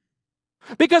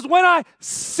 Because when I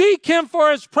seek Him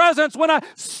for His presence, when I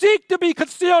seek to be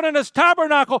concealed in His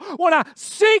tabernacle, when I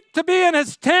seek to be in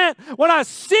His tent, when I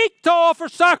seek to offer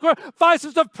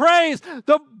sacrifices of praise,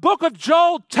 the book of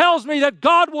Joel tells me that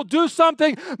God will do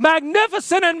something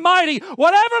magnificent and mighty.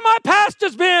 Whatever my past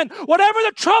has been, whatever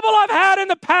the trouble I've had in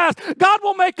the past, God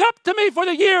will make up to me for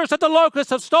the years that the locusts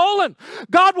have stolen.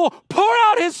 God will pour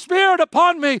out His Spirit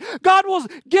upon me. God will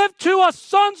give to us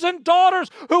sons and daughters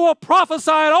who will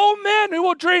prophesy, and old men who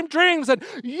will dream dreams, and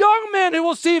young men who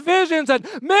will see visions, and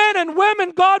men and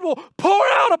women God will pour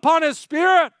out upon His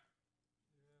Spirit.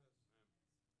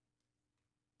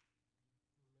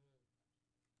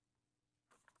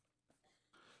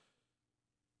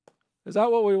 Is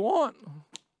that what we want?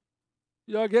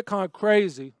 You know, I get kind of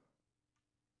crazy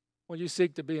when you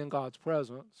seek to be in God's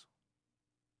presence.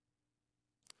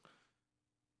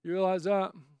 You realize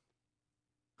that?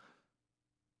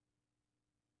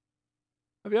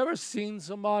 Have you ever seen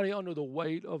somebody under the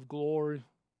weight of glory?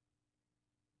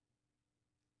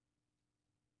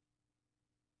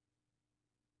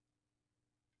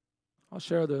 I'll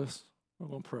share this. We're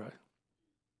going to pray.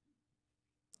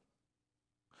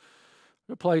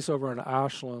 There's a place over in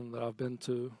Ashland that I've been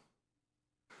to.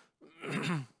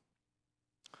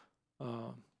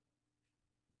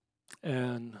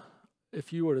 And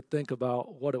if you were to think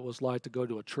about what it was like to go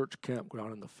to a church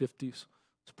campground in the 50s,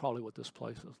 it's probably what this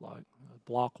place is like.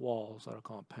 Block walls that are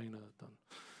kind of painted,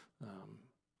 and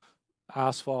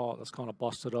asphalt that's kind of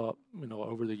busted up,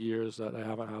 over the years that they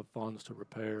haven't had funds to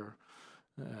repair.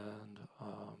 And,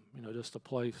 just a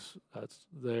place that's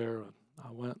there. And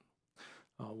I went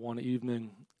one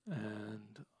evening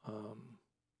and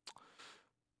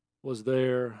was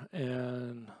there,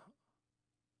 and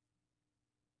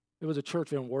it was a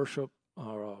church in worship,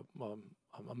 or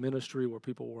a ministry where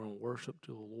people were in worship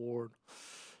to the Lord.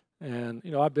 And,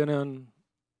 I've been in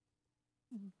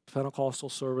Pentecostal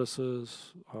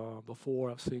services before.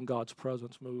 I've seen God's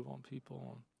presence move on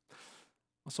people. And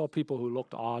I saw people who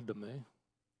looked odd to me,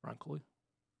 frankly,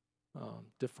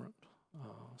 different.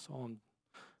 Saw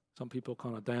some people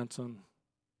kind of dancing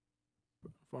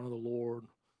in front of the Lord,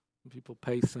 some people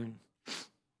pacing,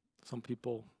 some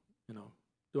people,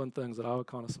 doing things that I would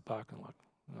kind of sit back and like,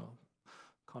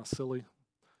 kind of silly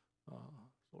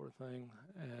sort of thing.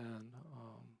 And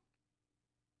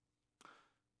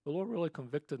the Lord really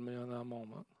convicted me in that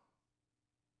moment.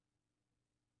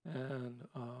 And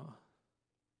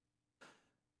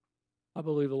I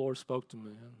believe the Lord spoke to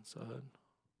me and said,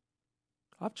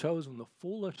 I've chosen the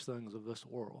foolish things of this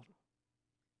world.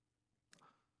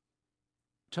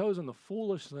 Chosen the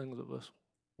foolish things of this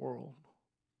world.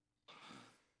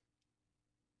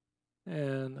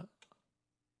 And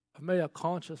I've made a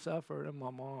conscious effort in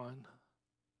my mind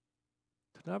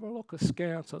to never look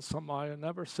askance at somebody and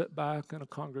never sit back in a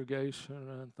congregation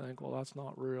and think, well, that's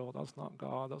not real, that's not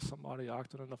God, that's somebody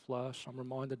acting in the flesh. I'm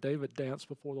reminded David danced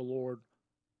before the Lord.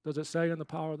 Does it say in the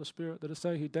power of the Spirit? Did it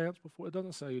say he danced before? It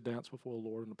doesn't say he danced before the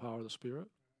Lord in the power of the Spirit.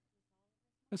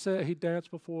 It said he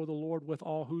danced before the Lord with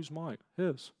all whose might?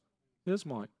 His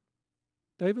might.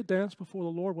 David danced before the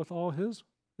Lord with all his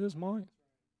might.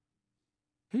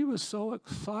 He was so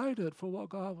excited for what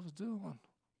God was doing,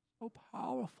 so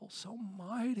powerful, so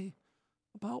mighty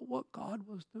about what God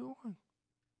was doing.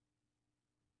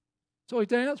 So he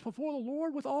danced before the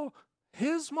Lord with all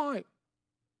his might.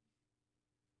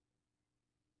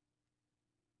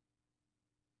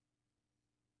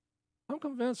 I'm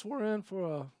convinced we're in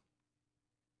for I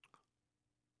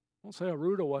won't say a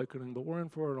rude awakening, but we're in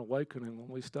for an awakening when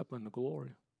we step into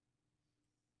glory.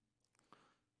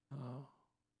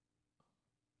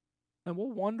 And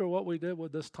we'll wonder what we did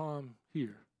with this time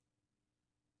here.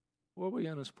 Were we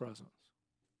in His presence?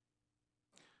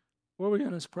 Were we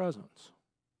in His presence?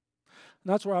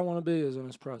 And that's where I want to be, is in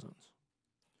His presence.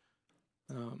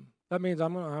 That means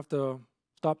I'm going to have to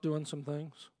stop doing some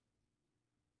things,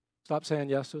 stop saying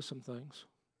yes to some things,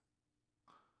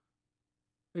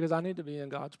 because I need to be in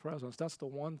God's presence. That's the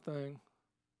one thing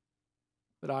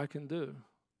that I can do,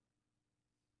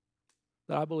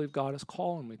 that I believe God is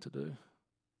calling me to do,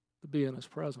 to be in His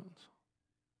presence.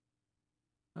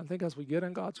 I think as we get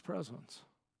in God's presence,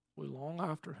 we long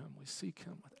after Him, we seek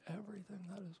Him with everything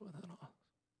that is within us.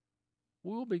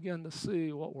 We'll begin to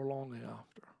see what we're longing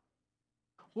after.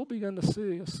 We'll begin to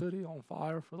see a city on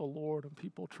fire for the Lord and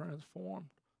people transformed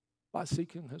by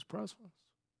seeking His presence.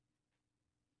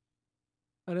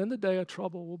 And in the day of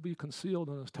trouble, we'll be concealed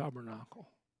in His tabernacle.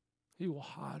 He will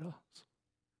hide us.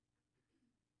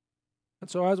 And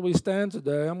so as we stand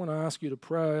today, I'm going to ask you to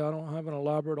pray. I don't have an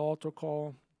elaborate altar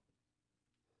call.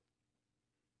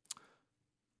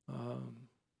 I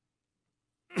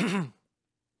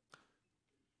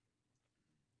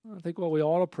think what we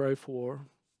ought to pray for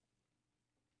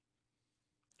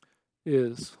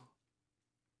is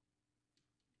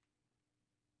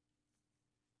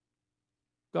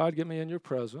God, get me in your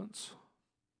presence.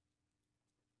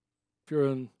 If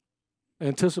you're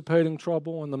anticipating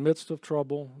trouble, in the midst of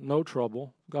trouble, no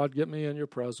trouble, God, get me in your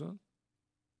presence.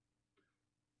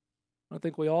 I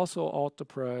think we also ought to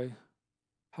pray,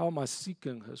 how am I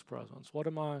seeking His presence? What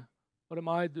am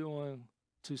I doing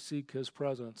to seek His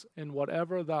presence in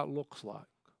whatever that looks like?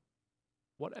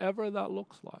 Whatever that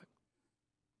looks like.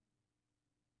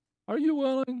 Are you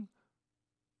willing,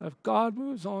 if God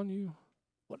moves on you,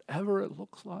 whatever it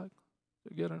looks like,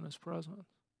 to get in His presence?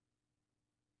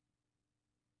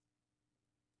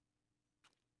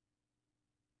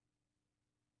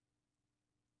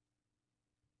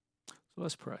 So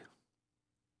let's pray.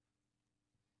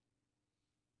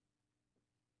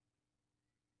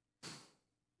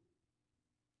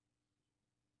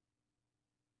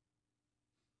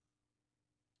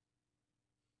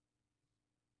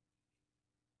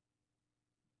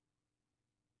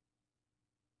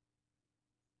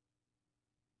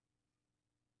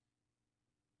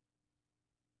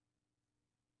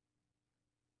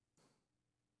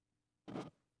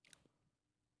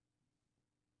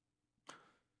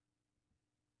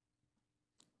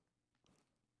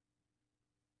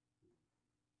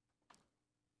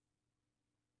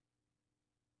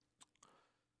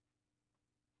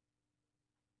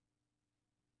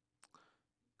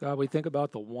 God, we think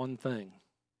about the one thing.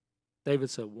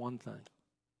 David said one thing.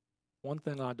 One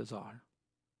thing I desire.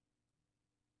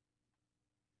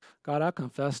 God, I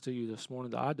confess to you this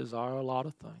morning that I desire a lot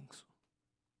of things.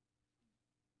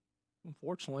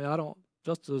 Unfortunately, I don't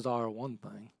just desire one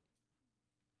thing.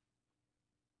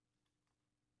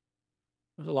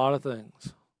 There's a lot of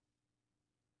things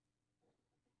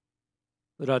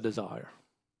that I desire.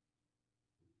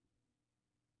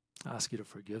 I ask you to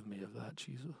forgive me of that,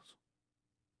 Jesus.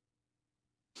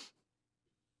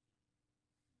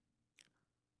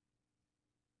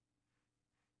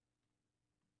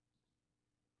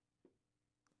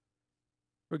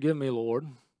 Forgive me, Lord,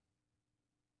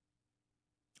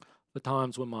 the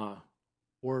times when my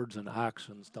words and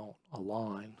actions don't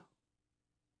align.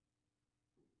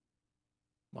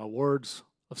 My words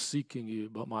of seeking you,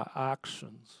 but my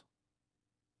actions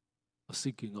of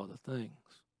seeking other things.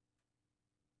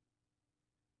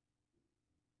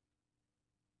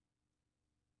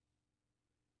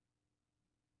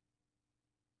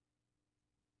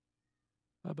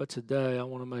 But today I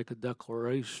want to make a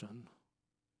declaration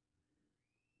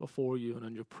before you and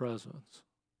in your presence.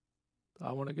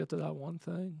 I want to get to that one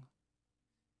thing.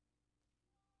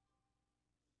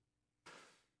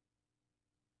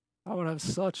 I would have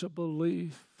such a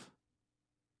belief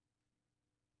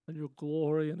in your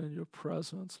glory and in your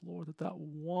presence, Lord, that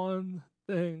one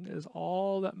thing is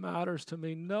all that matters to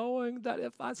me, knowing that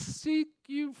if I seek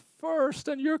you first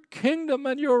and your kingdom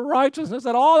and your righteousness,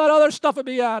 that all that other stuff will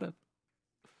be added.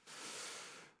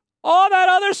 All that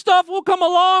other stuff will come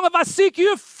along if I seek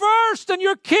you first and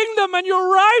your kingdom and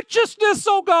your righteousness,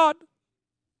 oh God.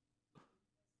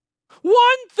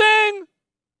 One thing.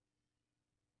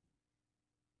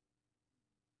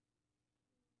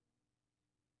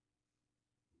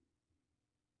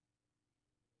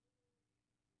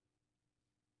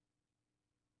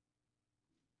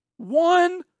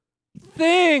 One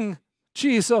thing,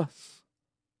 Jesus.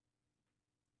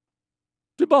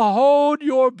 To behold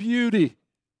your beauty.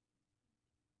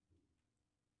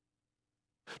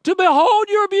 To behold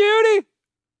your beauty.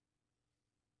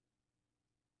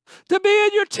 To be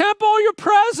in your temple, your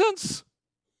presence.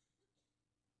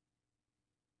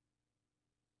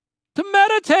 To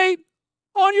meditate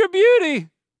on your beauty.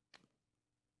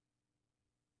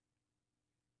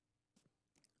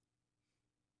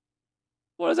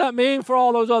 What does that mean for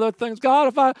all those other things? God,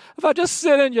 if I just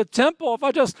sit in your temple, if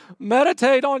I just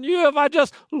meditate on you, if I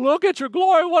just look at your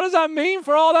glory, what does that mean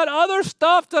for all that other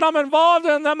stuff that I'm involved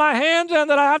in, that my hands in,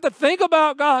 that I have to think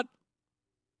about, God?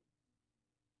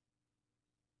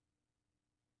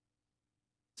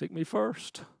 Seek me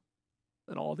first,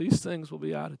 and all these things will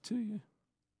be added to you.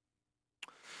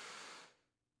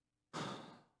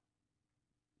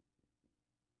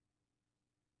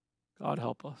 God,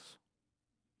 help us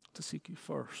to seek you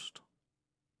first.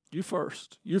 You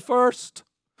first. You first.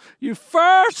 You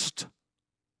first.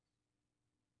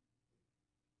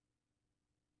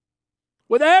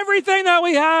 With everything that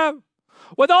we have,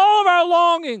 with all of our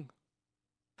longing,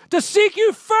 to seek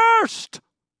you first.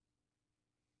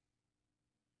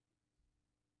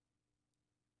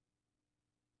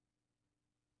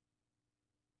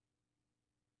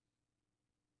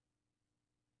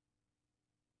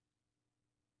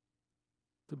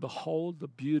 To behold the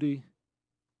beauty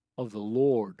of the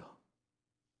Lord.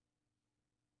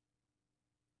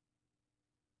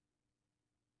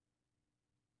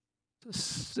 To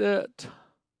sit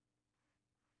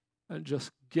and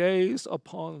just gaze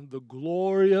upon the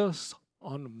glorious,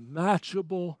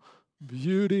 unmatchable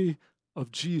beauty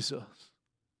of Jesus.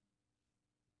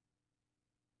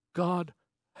 God,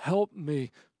 help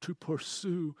me to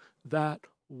pursue that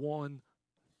one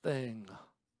thing.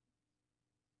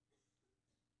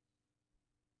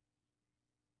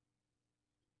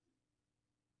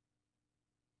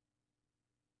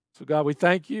 So God, we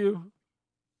thank you.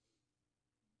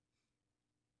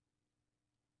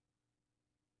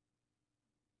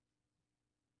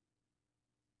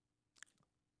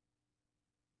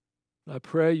 I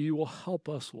pray you will help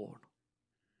us, Lord,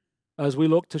 as we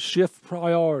look to shift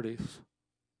priorities.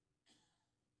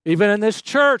 Even in this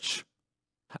church,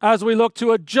 as we look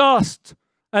to adjust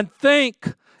and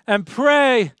think and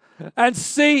pray and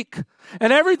seek,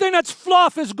 and everything that's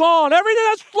fluff is gone. Everything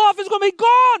that's fluff is going to be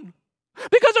gone.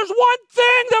 Because there's one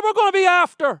thing that we're going to be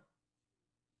after.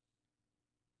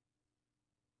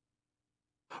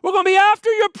 We're going to be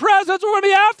after your presence. We're going to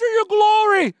be after your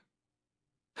glory.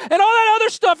 And all that other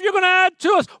stuff you're going to add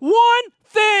to us. One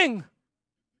thing.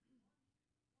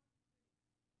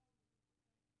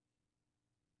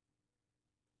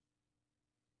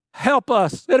 Help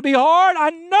us. It'll be hard.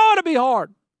 I know it'll be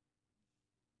hard.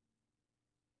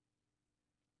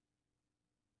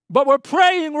 But we're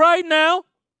praying right now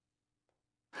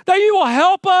that you will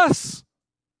help us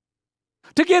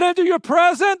to get into your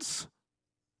presence.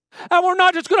 And we're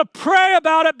not just going to pray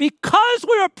about it because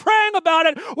we are praying about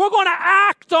it. We're going to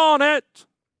act on it.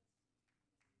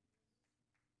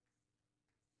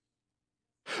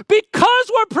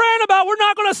 Because we're praying about it, we're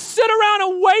not going to sit around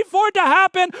and wait for it to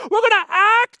happen. We're going to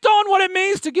act on what it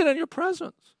means to get in your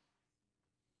presence.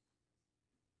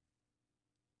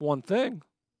 One thing.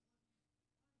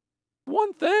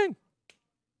 One thing.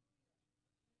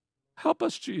 Help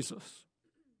us, Jesus.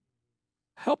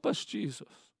 Help us, Jesus.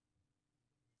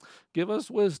 Give us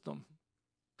wisdom.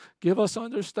 Give us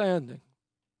understanding.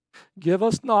 Give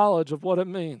us knowledge of what it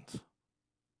means.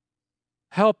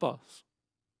 Help us.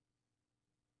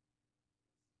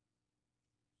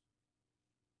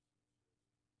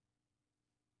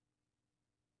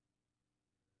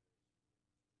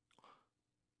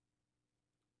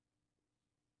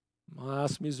 I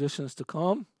ask musicians to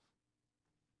come.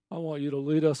 I want you to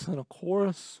lead us in a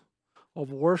chorus of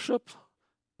worship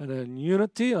and in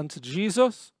unity unto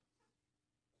Jesus.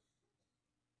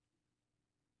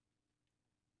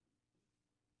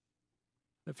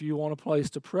 If you want a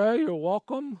place to pray, you're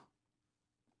welcome.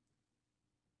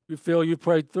 If you feel you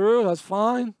prayed through, that's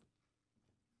fine.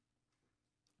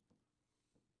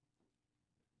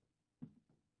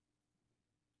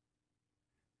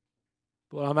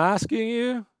 But I'm asking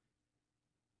you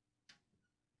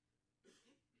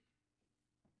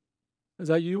is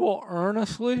that you will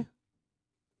earnestly,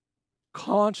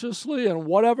 consciously, in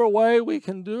whatever way we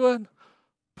can do it,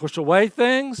 push away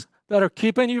things that are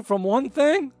keeping you from one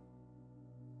thing.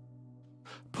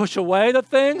 Push away the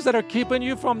things that are keeping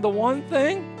you from the one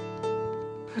thing.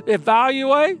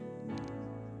 Evaluate.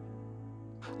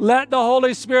 Let the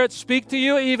Holy Spirit speak to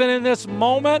you even in this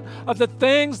moment of the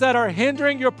things that are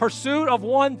hindering your pursuit of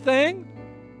one thing.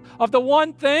 Of the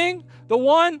one thing,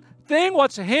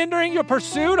 what's hindering your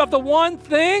pursuit of the one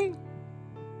thing.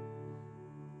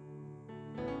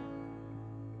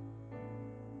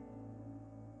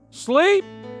 Sleep.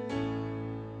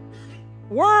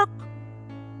 Work.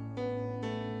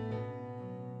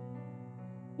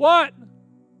 What?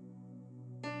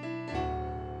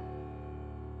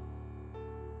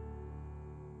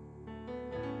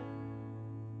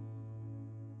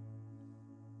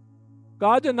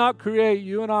 God did not create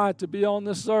you and I to be on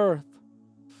this earth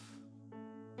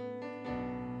to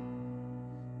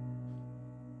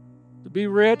be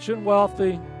rich and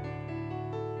wealthy,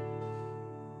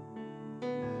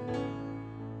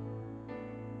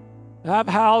 have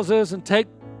houses and take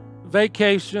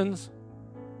vacations.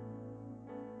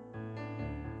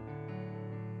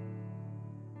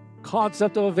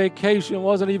 Concept of a vacation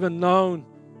wasn't even known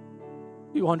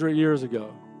a few hundred years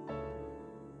ago.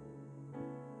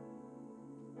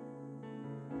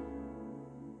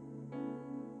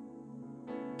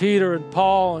 Peter and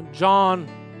Paul and John,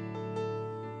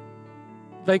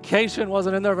 vacation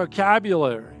wasn't in their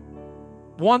vocabulary.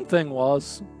 One thing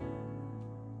was,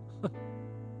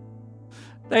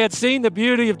 they had seen the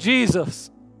beauty of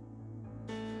Jesus.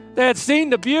 They had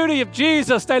seen the beauty of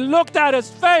Jesus. They looked at his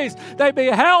face. They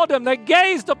beheld him. They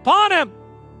gazed upon him.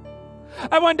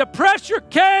 And when the pressure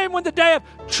came, when the day of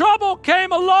trouble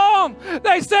came along,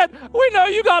 they said, we know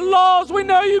you got laws. We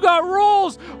know you got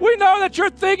rules. We know that you're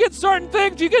thinking certain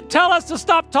things. You can tell us to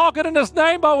stop talking in this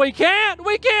name, but we can't.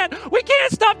 We can't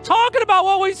stop talking about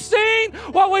what we've seen,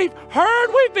 what we've heard.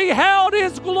 We've beheld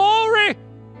his glory.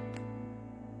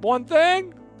 One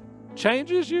thing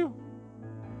changes you.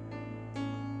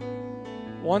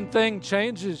 One thing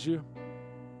changes you.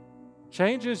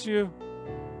 Changes you.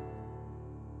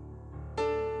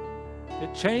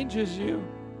 It changes you.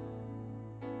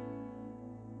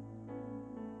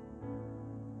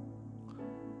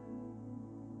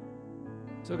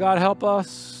 So God, help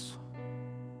us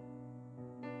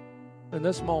in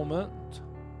this moment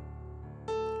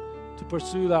to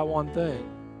pursue that one thing.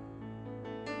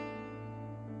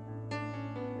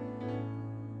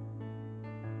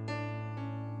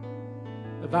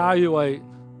 Evaluate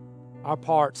our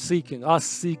part, seeking.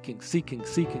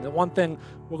 The one thing,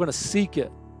 we're going to seek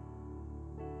it.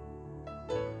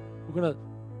 We're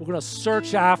going to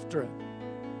search after it.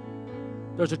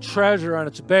 There's a treasure and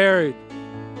it's buried.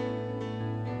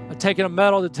 I'm taking a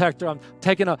metal detector. I'm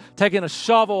taking a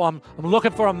shovel. I'm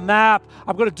looking for a map.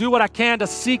 I'm going to do what I can to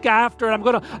seek after it. I'm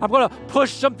going to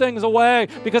push some things away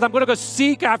because I'm going to go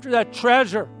seek after that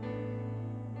treasure.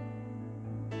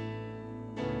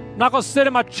 I'm not going to sit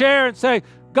in my chair and say,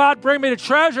 God, bring me the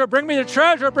treasure, bring me the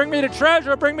treasure, bring me the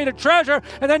treasure, bring me the treasure,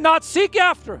 and then not seek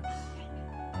after it.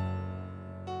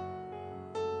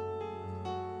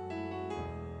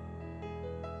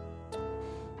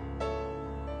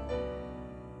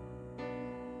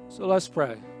 So let's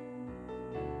pray.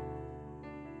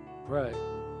 Pray.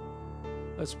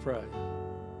 Let's pray.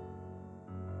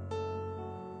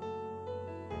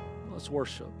 Let's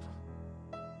worship.